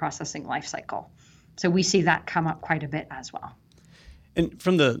entire processing lifecycle? So we see that come up quite a bit as well. And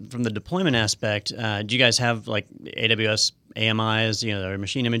from the deployment aspect, do you guys have like AWS AMIs, their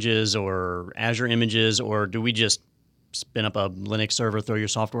machine images or Azure images, or do we just spin up a Linux server, throw your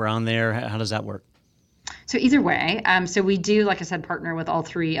software on there? How does that work? So either way, so we do, like I said, partner with all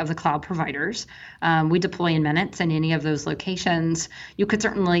 3 of the cloud providers. We deploy in minutes in any of those locations. You could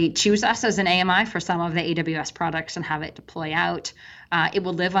certainly choose us as an AMI for some of the AWS products and have it deploy out. It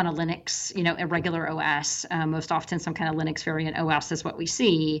will live on a Linux, a regular OS. Most often some kind of Linux variant OS is what we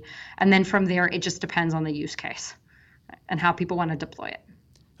see. And then from there, it just depends on the use case and how people want to deploy it.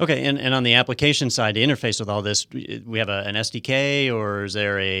 Okay, and on the application side, to interface with all this, we have an SDK, or is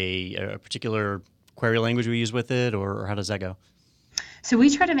there a particular query language we use with it, or how does that go? So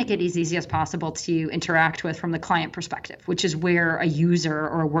we try to make it as easy as possible to interact with from the client perspective, which is where a user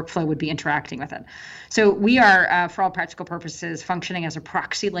or a workflow would be interacting with it. So we are, for all practical purposes, functioning as a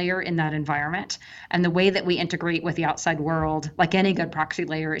proxy layer in that environment. And the way that we integrate with the outside world, like any good proxy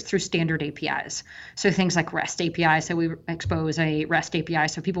layer, is through standard APIs. So things like REST API. So we expose a REST API.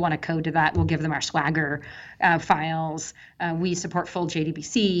 So if people want to code to that, we'll give them our Swagger files. We support full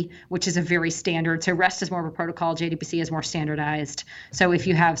JDBC, which is a very standard. So REST is more of a protocol. JDBC is more standardized. So if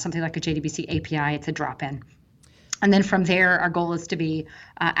you have something like a JDBC API, it's a drop-in. And then from there, our goal is to be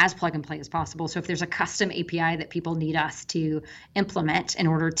as plug and play as possible. So if there's a custom API that people need us to implement in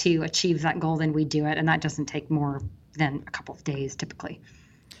order to achieve that goal, then we do it. And that doesn't take more than a couple of days typically.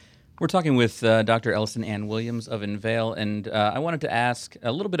 We're talking with Dr. Ellison Ann Williams of Envail, and I wanted to ask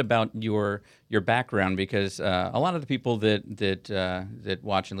a little bit about your background, because a lot of the people that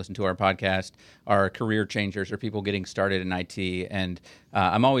watch and listen to our podcast are career changers or people getting started in IT, and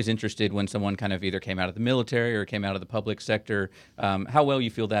I'm always interested when someone kind of either came out of the military or came out of the public sector, how well you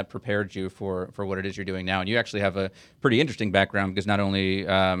feel that prepared you for what it is you're doing now. And you actually have a pretty interesting background, because not only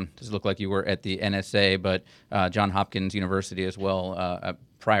does it look like you were at the NSA, but Johns Hopkins University as well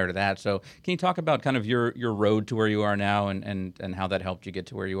prior to that. So can you talk about kind of your road to where you are now and how that helped you get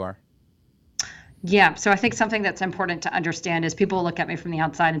to where you are? Yeah, so I think something that's important to understand is people look at me from the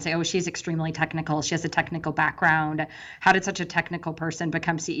outside and say, oh, she's extremely technical. She has a technical background. How did such a technical person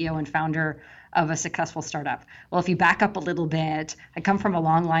become CEO and founder of a successful startup? Well, if you back up a little bit, I come from a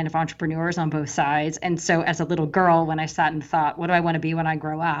long line of entrepreneurs on both sides. And so as a little girl, when I sat and thought, what do I want to be when I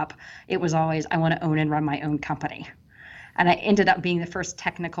grow up? It was always, I want to own and run my own company. And I ended up being the first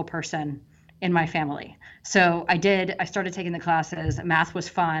technical person in my family. So I started taking the classes. Math was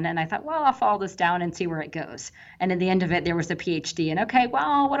fun. And I thought, well, I'll follow this down and see where it goes. And at the end of it, there was a PhD. And okay,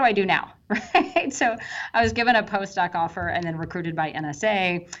 well, what do I do now? Right? So I was given a postdoc offer and then recruited by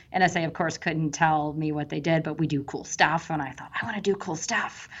NSA. NSA, of course, couldn't tell me what they did, but we do cool stuff. And I thought, I want to do cool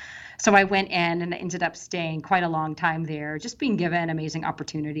stuff. So I went in and ended up staying quite a long time there, just being given amazing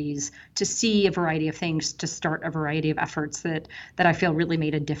opportunities to see a variety of things, to start a variety of efforts that I feel really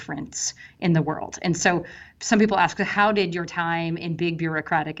made a difference in the world. And so some people ask, how did your time in big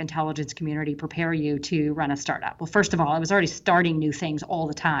bureaucratic intelligence community prepare you to run a startup? Well, first of all, I was already starting new things all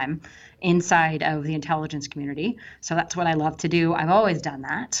the time inside of the intelligence community. So that's what I love to do. I've always done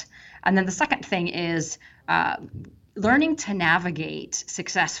that. And then the second thing is learning to navigate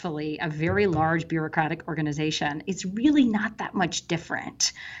successfully a very large bureaucratic organization is really not that much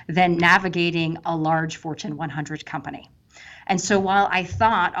different than navigating a large Fortune 100 company. And so while I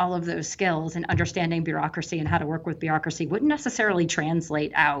thought all of those skills and understanding bureaucracy and how to work with bureaucracy wouldn't necessarily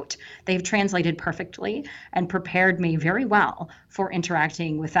translate out, they've translated perfectly and prepared me very well for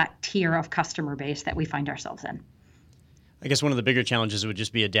interacting with that tier of customer base that we find ourselves in. I guess one of the bigger challenges would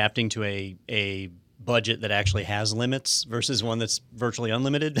just be adapting to a budget that actually has limits versus one that's virtually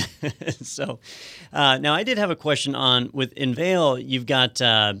unlimited. So now I did have a question on with Envail. You've got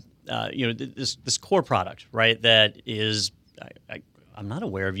this core product, right? That is, I'm not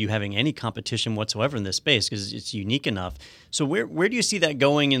aware of you having any competition whatsoever in this space because it's unique enough. So where do you see that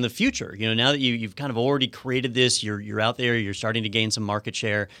going in the future? You know, now that you've kind of already created this, you're out there, you're starting to gain some market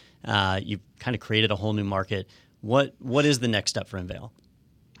share. You've kind of created a whole new market. What is the next step for Envail?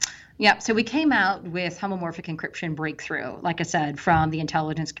 Yeah, so we came out with homomorphic encryption breakthrough, like I said, from the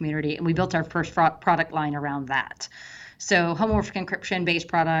intelligence community, and we built our first product line around that. So homomorphic encryption based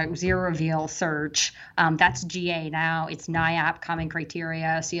product, zero reveal search, that's GA now. It's NIAP Common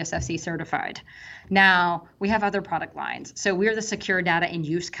Criteria, CSFC certified. Now, we have other product lines. So we're the secure data in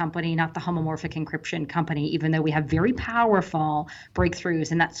use company, not the homomorphic encryption company, even though we have very powerful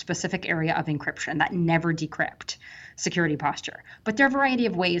breakthroughs in that specific area of encryption that never decrypt security posture. But there are a variety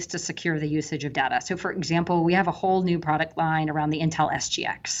of ways to secure the usage of data. So for example, we have a whole new product line around the Intel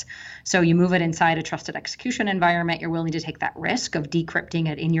SGX. So you move it inside a trusted execution environment, you're willing to take that risk of decrypting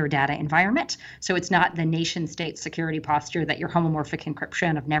it in your data environment. So it's not the nation state security posture that your homomorphic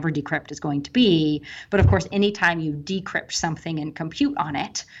encryption of never decrypt is going to be. But of course, anytime you decrypt something and compute on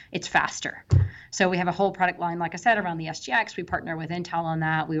it, it's faster. So we have a whole product line, like I said, around the SGX. We partner with Intel on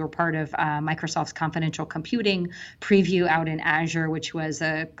that. We were part of Microsoft's confidential computing preview out in Azure, which was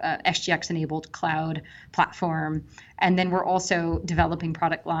a SGX-enabled cloud platform. And then we're also developing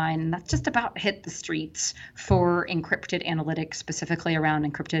product line that's just about hit the streets for encrypted analytics, specifically around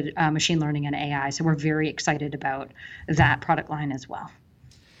encrypted machine learning and AI. So we're very excited about that product line as well.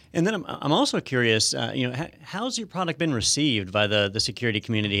 And then I'm also curious, how's your product been received by the security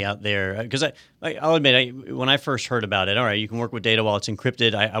community out there? Because I'll admit, when I first heard about it, all right, you can work with data while it's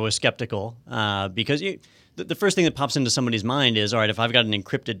encrypted, I was skeptical because the first thing that pops into somebody's mind is, all right, if I've got an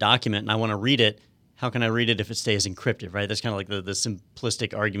encrypted document and I want to read it, how can I read it if it stays encrypted, right? That's kind of like the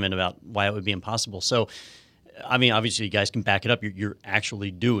simplistic argument about why it would be impossible. So, I mean, obviously, you guys can back it up. You're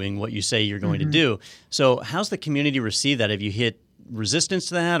actually doing what you say you're going to do. So how's the community receive that? Have you hit resistance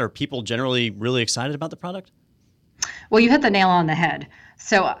to that? Are people generally really excited about the product? Well, you hit the nail on the head.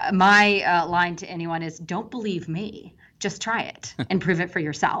 So my line to anyone is, don't believe me. Just try it and prove it for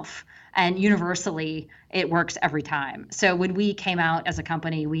yourself. And universally, it works every time. So when we came out as a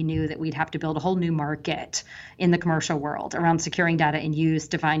company, we knew that we'd have to build a whole new market in the commercial world around securing data in use,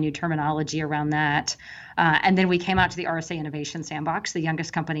 define new terminology around that. And then we came out to the RSA Innovation Sandbox, the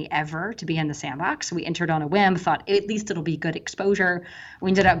youngest company ever to be in the sandbox. We entered on a whim, thought at least it'll be good exposure. We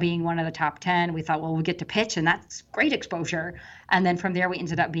ended up being one of the top 10. We thought, well, we'll get to pitch, and that's great exposure. And then from there, we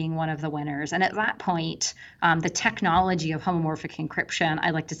ended up being one of the winners. And at that point, the technology of homomorphic encryption, I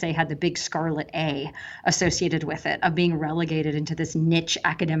like to say, had the big scarlet A associated with it, of being relegated into this niche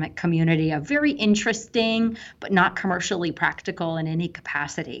academic community of very interesting, but not commercially practical in any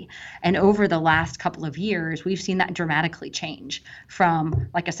capacity. And over the last couple of years, we've seen that dramatically change from,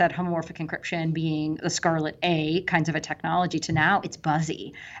 like I said, homomorphic encryption being the scarlet A kinds of a technology to now it's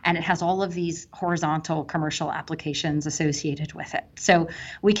buzzy. And it has all of these horizontal commercial applications associated with it. So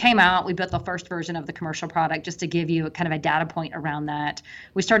we came out, we built the first version of the commercial product just to give you kind of a data point around that.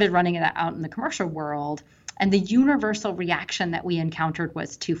 We started running it out in the commercial world, and the universal reaction that we encountered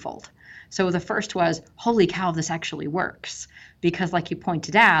was twofold. So the first was, holy cow, this actually works. Because like you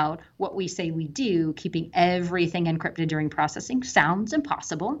pointed out, what we say we do, keeping everything encrypted during processing, sounds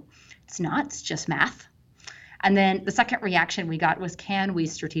impossible. It's not, it's just math. And then the second reaction we got was, can we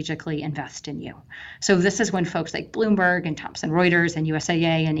strategically invest in you? So this is when folks like Bloomberg and Thomson Reuters and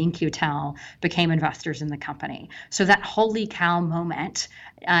USAA and In-Q-Tel became investors in the company. So that holy cow moment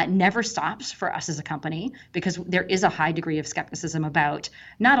never stops for us as a company, because there is a high degree of skepticism about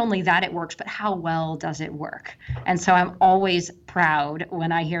not only that it works, but how well does it work? And so I'm always proud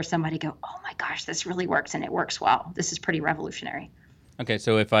when I hear somebody go, oh my gosh, this really works, and it works well. This is pretty revolutionary. Okay,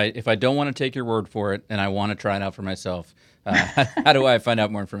 so if I don't want to take your word for it and I want to try it out for myself, how do I find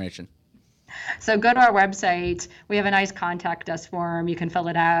out more information? So go to our website. We have a nice contact us form. You can fill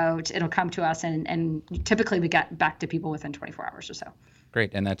it out. It'll come to us, and typically we get back to people within 24 hours or so.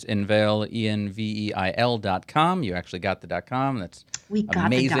 Great, and that's Enveil, ENVEIL.com. You actually got the .com. That's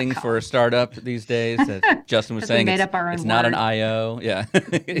amazing for a startup these days. As Justin was saying, it's not an IO. Yeah,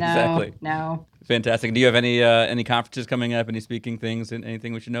 exactly. No. Fantastic. Do you have any conferences coming up, any speaking things, and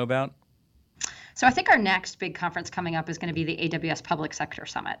anything we should know about? So I think our next big conference coming up is going to be the AWS Public Sector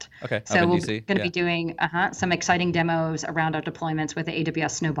Summit. Okay. So we're going to be doing some exciting demos around our deployments with the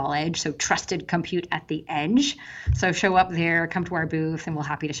AWS Snowball Edge, so trusted compute at the edge. So show up there, come to our booth, and we'll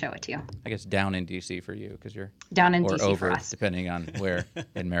happy to show it to you. I guess down in DC for you, because you're down in or DC over, for us, depending on where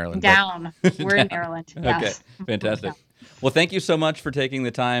in Maryland. Down. We're in Maryland. Yes. Okay. Fantastic. Well, thank you so much for taking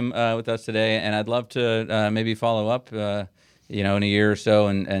the time with us today, and I'd love to maybe follow up in a year or so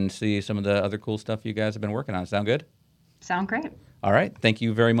and see some of the other cool stuff you guys have been working on. Sound good? Sound great. All right. Thank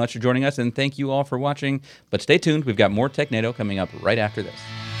you very much for joining us, and thank you all for watching. But stay tuned. We've got more TechNado coming up right after this.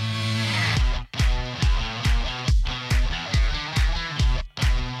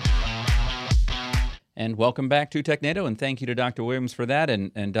 And welcome back to TechNado, and thank you to Dr. Williams for that.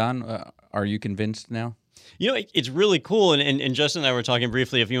 And Don, are you convinced now? You know, it's really cool. And Justin and I were talking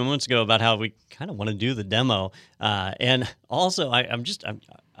briefly a few moments ago about how we kind of want to do the demo. And also, I'm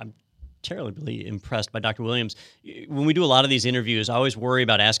terribly impressed by Dr. Williams. When we do a lot of these interviews, I always worry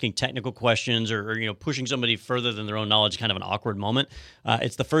about asking technical questions or pushing somebody further than their own knowledge, kind of an awkward moment.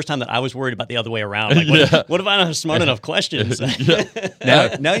 It's the first time that I was worried about the other way around. Like, what if I don't have smart enough questions?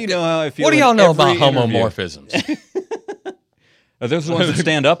 Now you know how I feel. What do y'all know about homomorphisms? Are those the ones that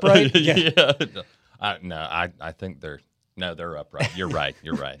stand upright? Yeah. I think they're upright. You're right.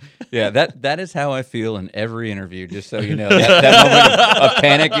 Yeah, that is how I feel in every interview, just so you know. That moment of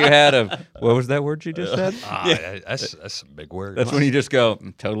panic you had of, what was that word you just said? That's a big word. That's when you just go,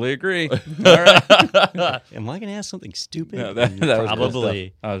 totally agree. All right. Am I going to ask something stupid? No, that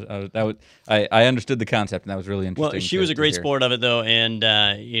probably. I understood the concept, and that was really interesting. Well, she was a great sport of it, though, and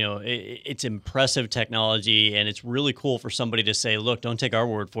it's impressive technology, and it's really cool for somebody to say, look, don't take our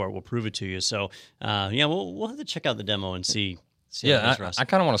word for it. We'll prove it to you. So, we'll have to check out the demo and see. I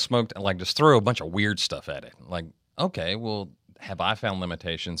kind of want to smoke, just throw a bunch of weird stuff at it. Like, okay, well, have I found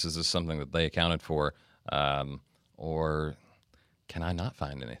limitations? Is this something that they accounted for? Or can I not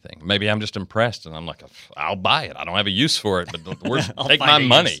find anything? Maybe I'm just impressed, and I'm like, I'll buy it. I don't have a use for it, but take my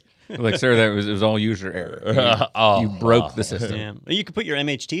money. Like, sir, it was all user error. You broke the system. Yeah. You could put your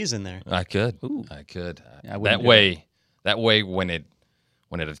MHTs in there. I could. Ooh. I could. I wouldn't That do way, when it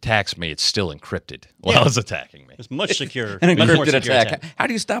attacks me, it's still encrypted while it's attacking me. It's much secure. An much more encrypted secure attack. How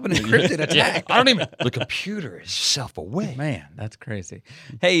do you stop an encrypted attack? I don't even. The computer is self-aware. Man, that's crazy.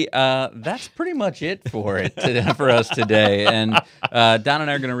 Hey, that's pretty much it for us today. And Don and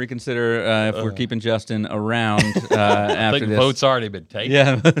I are going to reconsider if we're keeping Justin around I after think this. vote's already been taken.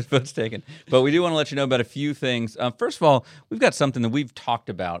 Yeah, vote's taken. But we do want to let you know about a few things. First of all, we've got something that we've talked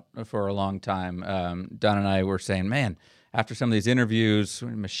about for a long time. Don and I were saying, man, after some of these interviews,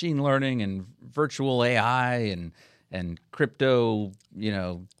 machine learning and virtual AI and crypto,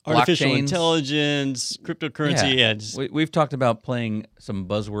 Artificial blockchains. intelligence, cryptocurrency. Yeah. We've talked about playing some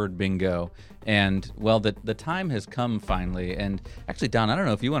buzzword bingo, and well, the time has come finally. And actually, Don, I don't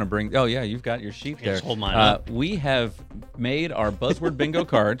know if you want to bring. Oh yeah, you've got your sheet there. Just hold mine up. We have made our buzzword bingo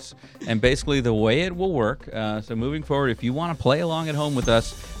cards, and basically the way it will work. So moving forward, if you want to play along at home with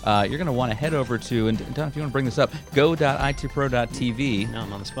us, you're going to want to head over to, and Don, if you want to bring this up, go.itpro.tv. No,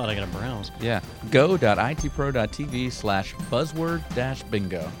 I'm on the spot. I got to browse. Yeah,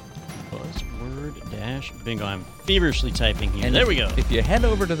 go.itpro.tv/buzzword-bingo. Buzzword-bingo. I'm feverishly typing here. And there we go. If you head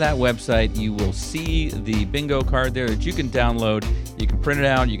over to that website, you will see the bingo card there that you can download. You can print it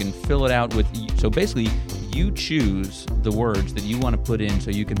out. You can fill it out with. So basically, you choose the words that you want to put in,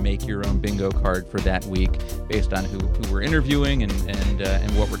 so you can make your own bingo card for that week based on who we're interviewing and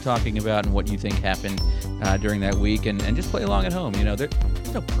what we're talking about and what you think happened during that week, and just play along at home.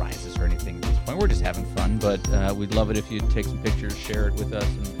 There's no prizes or anything at this point. We're just having fun, but we'd love it if you'd take some pictures, share it with us.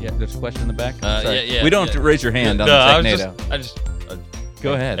 And yeah, there's a question in the back. Sorry. Yeah. We don't have to raise your hand on No, the I Technado. just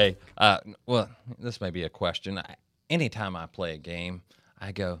Go ahead. Hey, well, this may be a question. Anytime I play a game,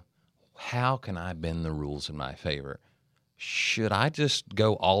 I go, how can I bend the rules in my favor? Should I just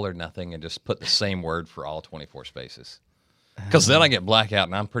go all or nothing and just put the same word for all 24 spaces? Because then I get blackout,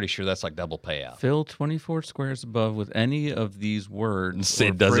 and I'm pretty sure that's like double payout. Fill 24 squares above with any of these words.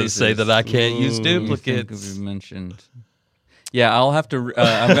 It doesn't say that I can't use duplicates. We mentioned. Yeah, I'll have to.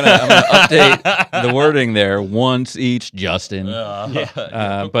 I'm gonna update the wording there once each, Justin.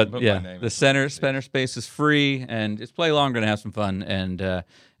 But yeah, the center space is free, and it's play along. We're gonna have some fun, and I'm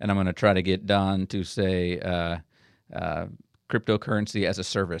gonna try to get Don to say cryptocurrency as a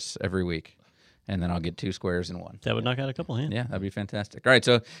service every week. And then I'll get 2 squares in one. That would knock out a couple hands. Yeah, that'd be fantastic. All right,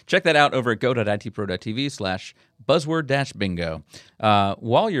 so check that out over at go.itpro.tv/buzzword-bingo.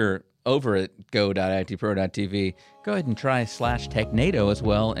 While you're over at go.itpro.tv, go ahead and try /Technado as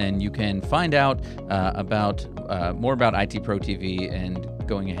well, and you can find out more about IT Pro TV and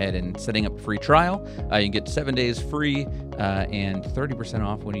going ahead and setting up a free trial. You can get 7 days free and 30%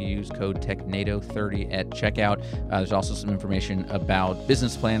 off when you use code TECHNADO30 at checkout. There's also some information about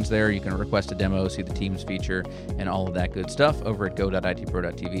business plans there. You can request a demo, see the Teams feature, and all of that good stuff over at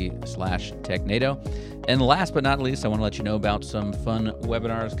go.itpro.tv/TECHNADO. And last but not least, I want to let you know about some fun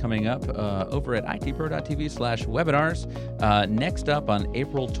webinars coming up over at itpro.tv/webinars. Next up on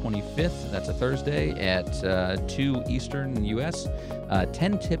April 25th, that's a Thursday at 2 Eastern U.S.,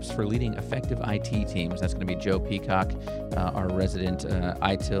 10 tips for leading effective IT teams. That's going to be Joe Peacock, our resident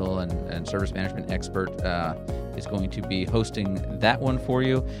ITIL and service management expert, is going to be hosting that one for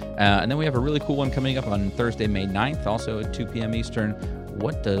you. And then we have a really cool one coming up on Thursday, May 9th, also at 2 p.m. Eastern.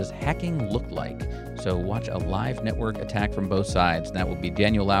 What does hacking look like? So watch a live network attack from both sides. That will be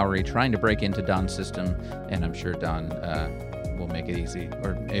Daniel Lowry trying to break into Don's system, and I'm sure Don will make it easy,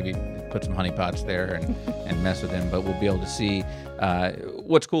 or maybe put some honeypots there and mess with him. But we'll be able to see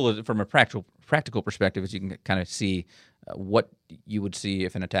what's cool is from a practical perspective is you can kind of see what you would see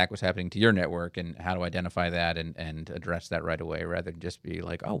if an attack was happening to your network and how to identify that and address that right away, rather than just be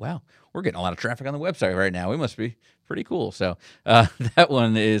like, oh, wow, we're getting a lot of traffic on the website right now. We must be pretty cool. So that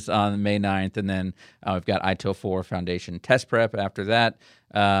one is on May 9th. And then we've got ITIL 4 Foundation Test Prep after that.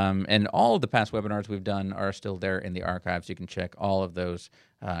 And all of the past webinars we've done are still there in the archives. You can check all of those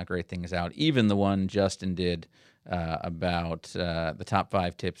great things out, even the one Justin did about the top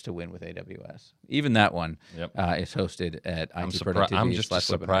 5 tips to win with AWS. Even that one is hosted at ITPro.tv. I'm just as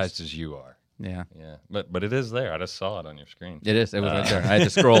surprised as you are. Yeah. But it is there. I just saw it on your screen. It is. It was right there. I had to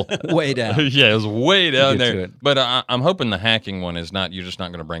scroll way down. Yeah, it was way down get to there. it. But I'm hoping the hacking one is not. You're just not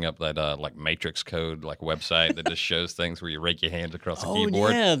going to bring up that like matrix code like website that just shows things where you rake your hands across the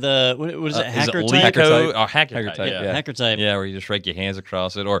keyboard. Yeah, what is it? Is it Hacker Leak type? code? Hacker Hacker type. type, Yeah. yeah. Hacker type. Yeah, where you just rake your hands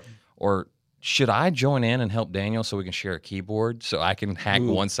across it, or should I join in and help Daniel so we can share a keyboard so I can hack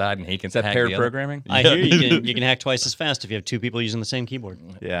one side and he can Is that hack paired the other? programming? I hear you can hack twice as fast if you have two people using the same keyboard.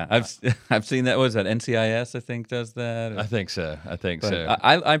 Yeah, I've seen that. Was that NCIS? I think does that. I think so. But so.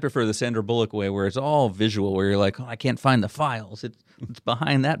 I prefer the Sandra Bullock way, where it's all visual, where you're like, oh, I can't find the files. It's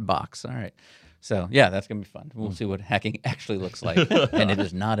behind that box. All right. So, yeah, that's going to be fun. We'll see what hacking actually looks like. And it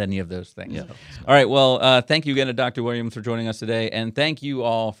is not any of those things. Yeah. All right. Well, thank you again to Dr. Williams for joining us today. And thank you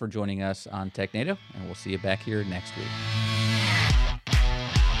all for joining us on TechNado. And we'll see you back here next week.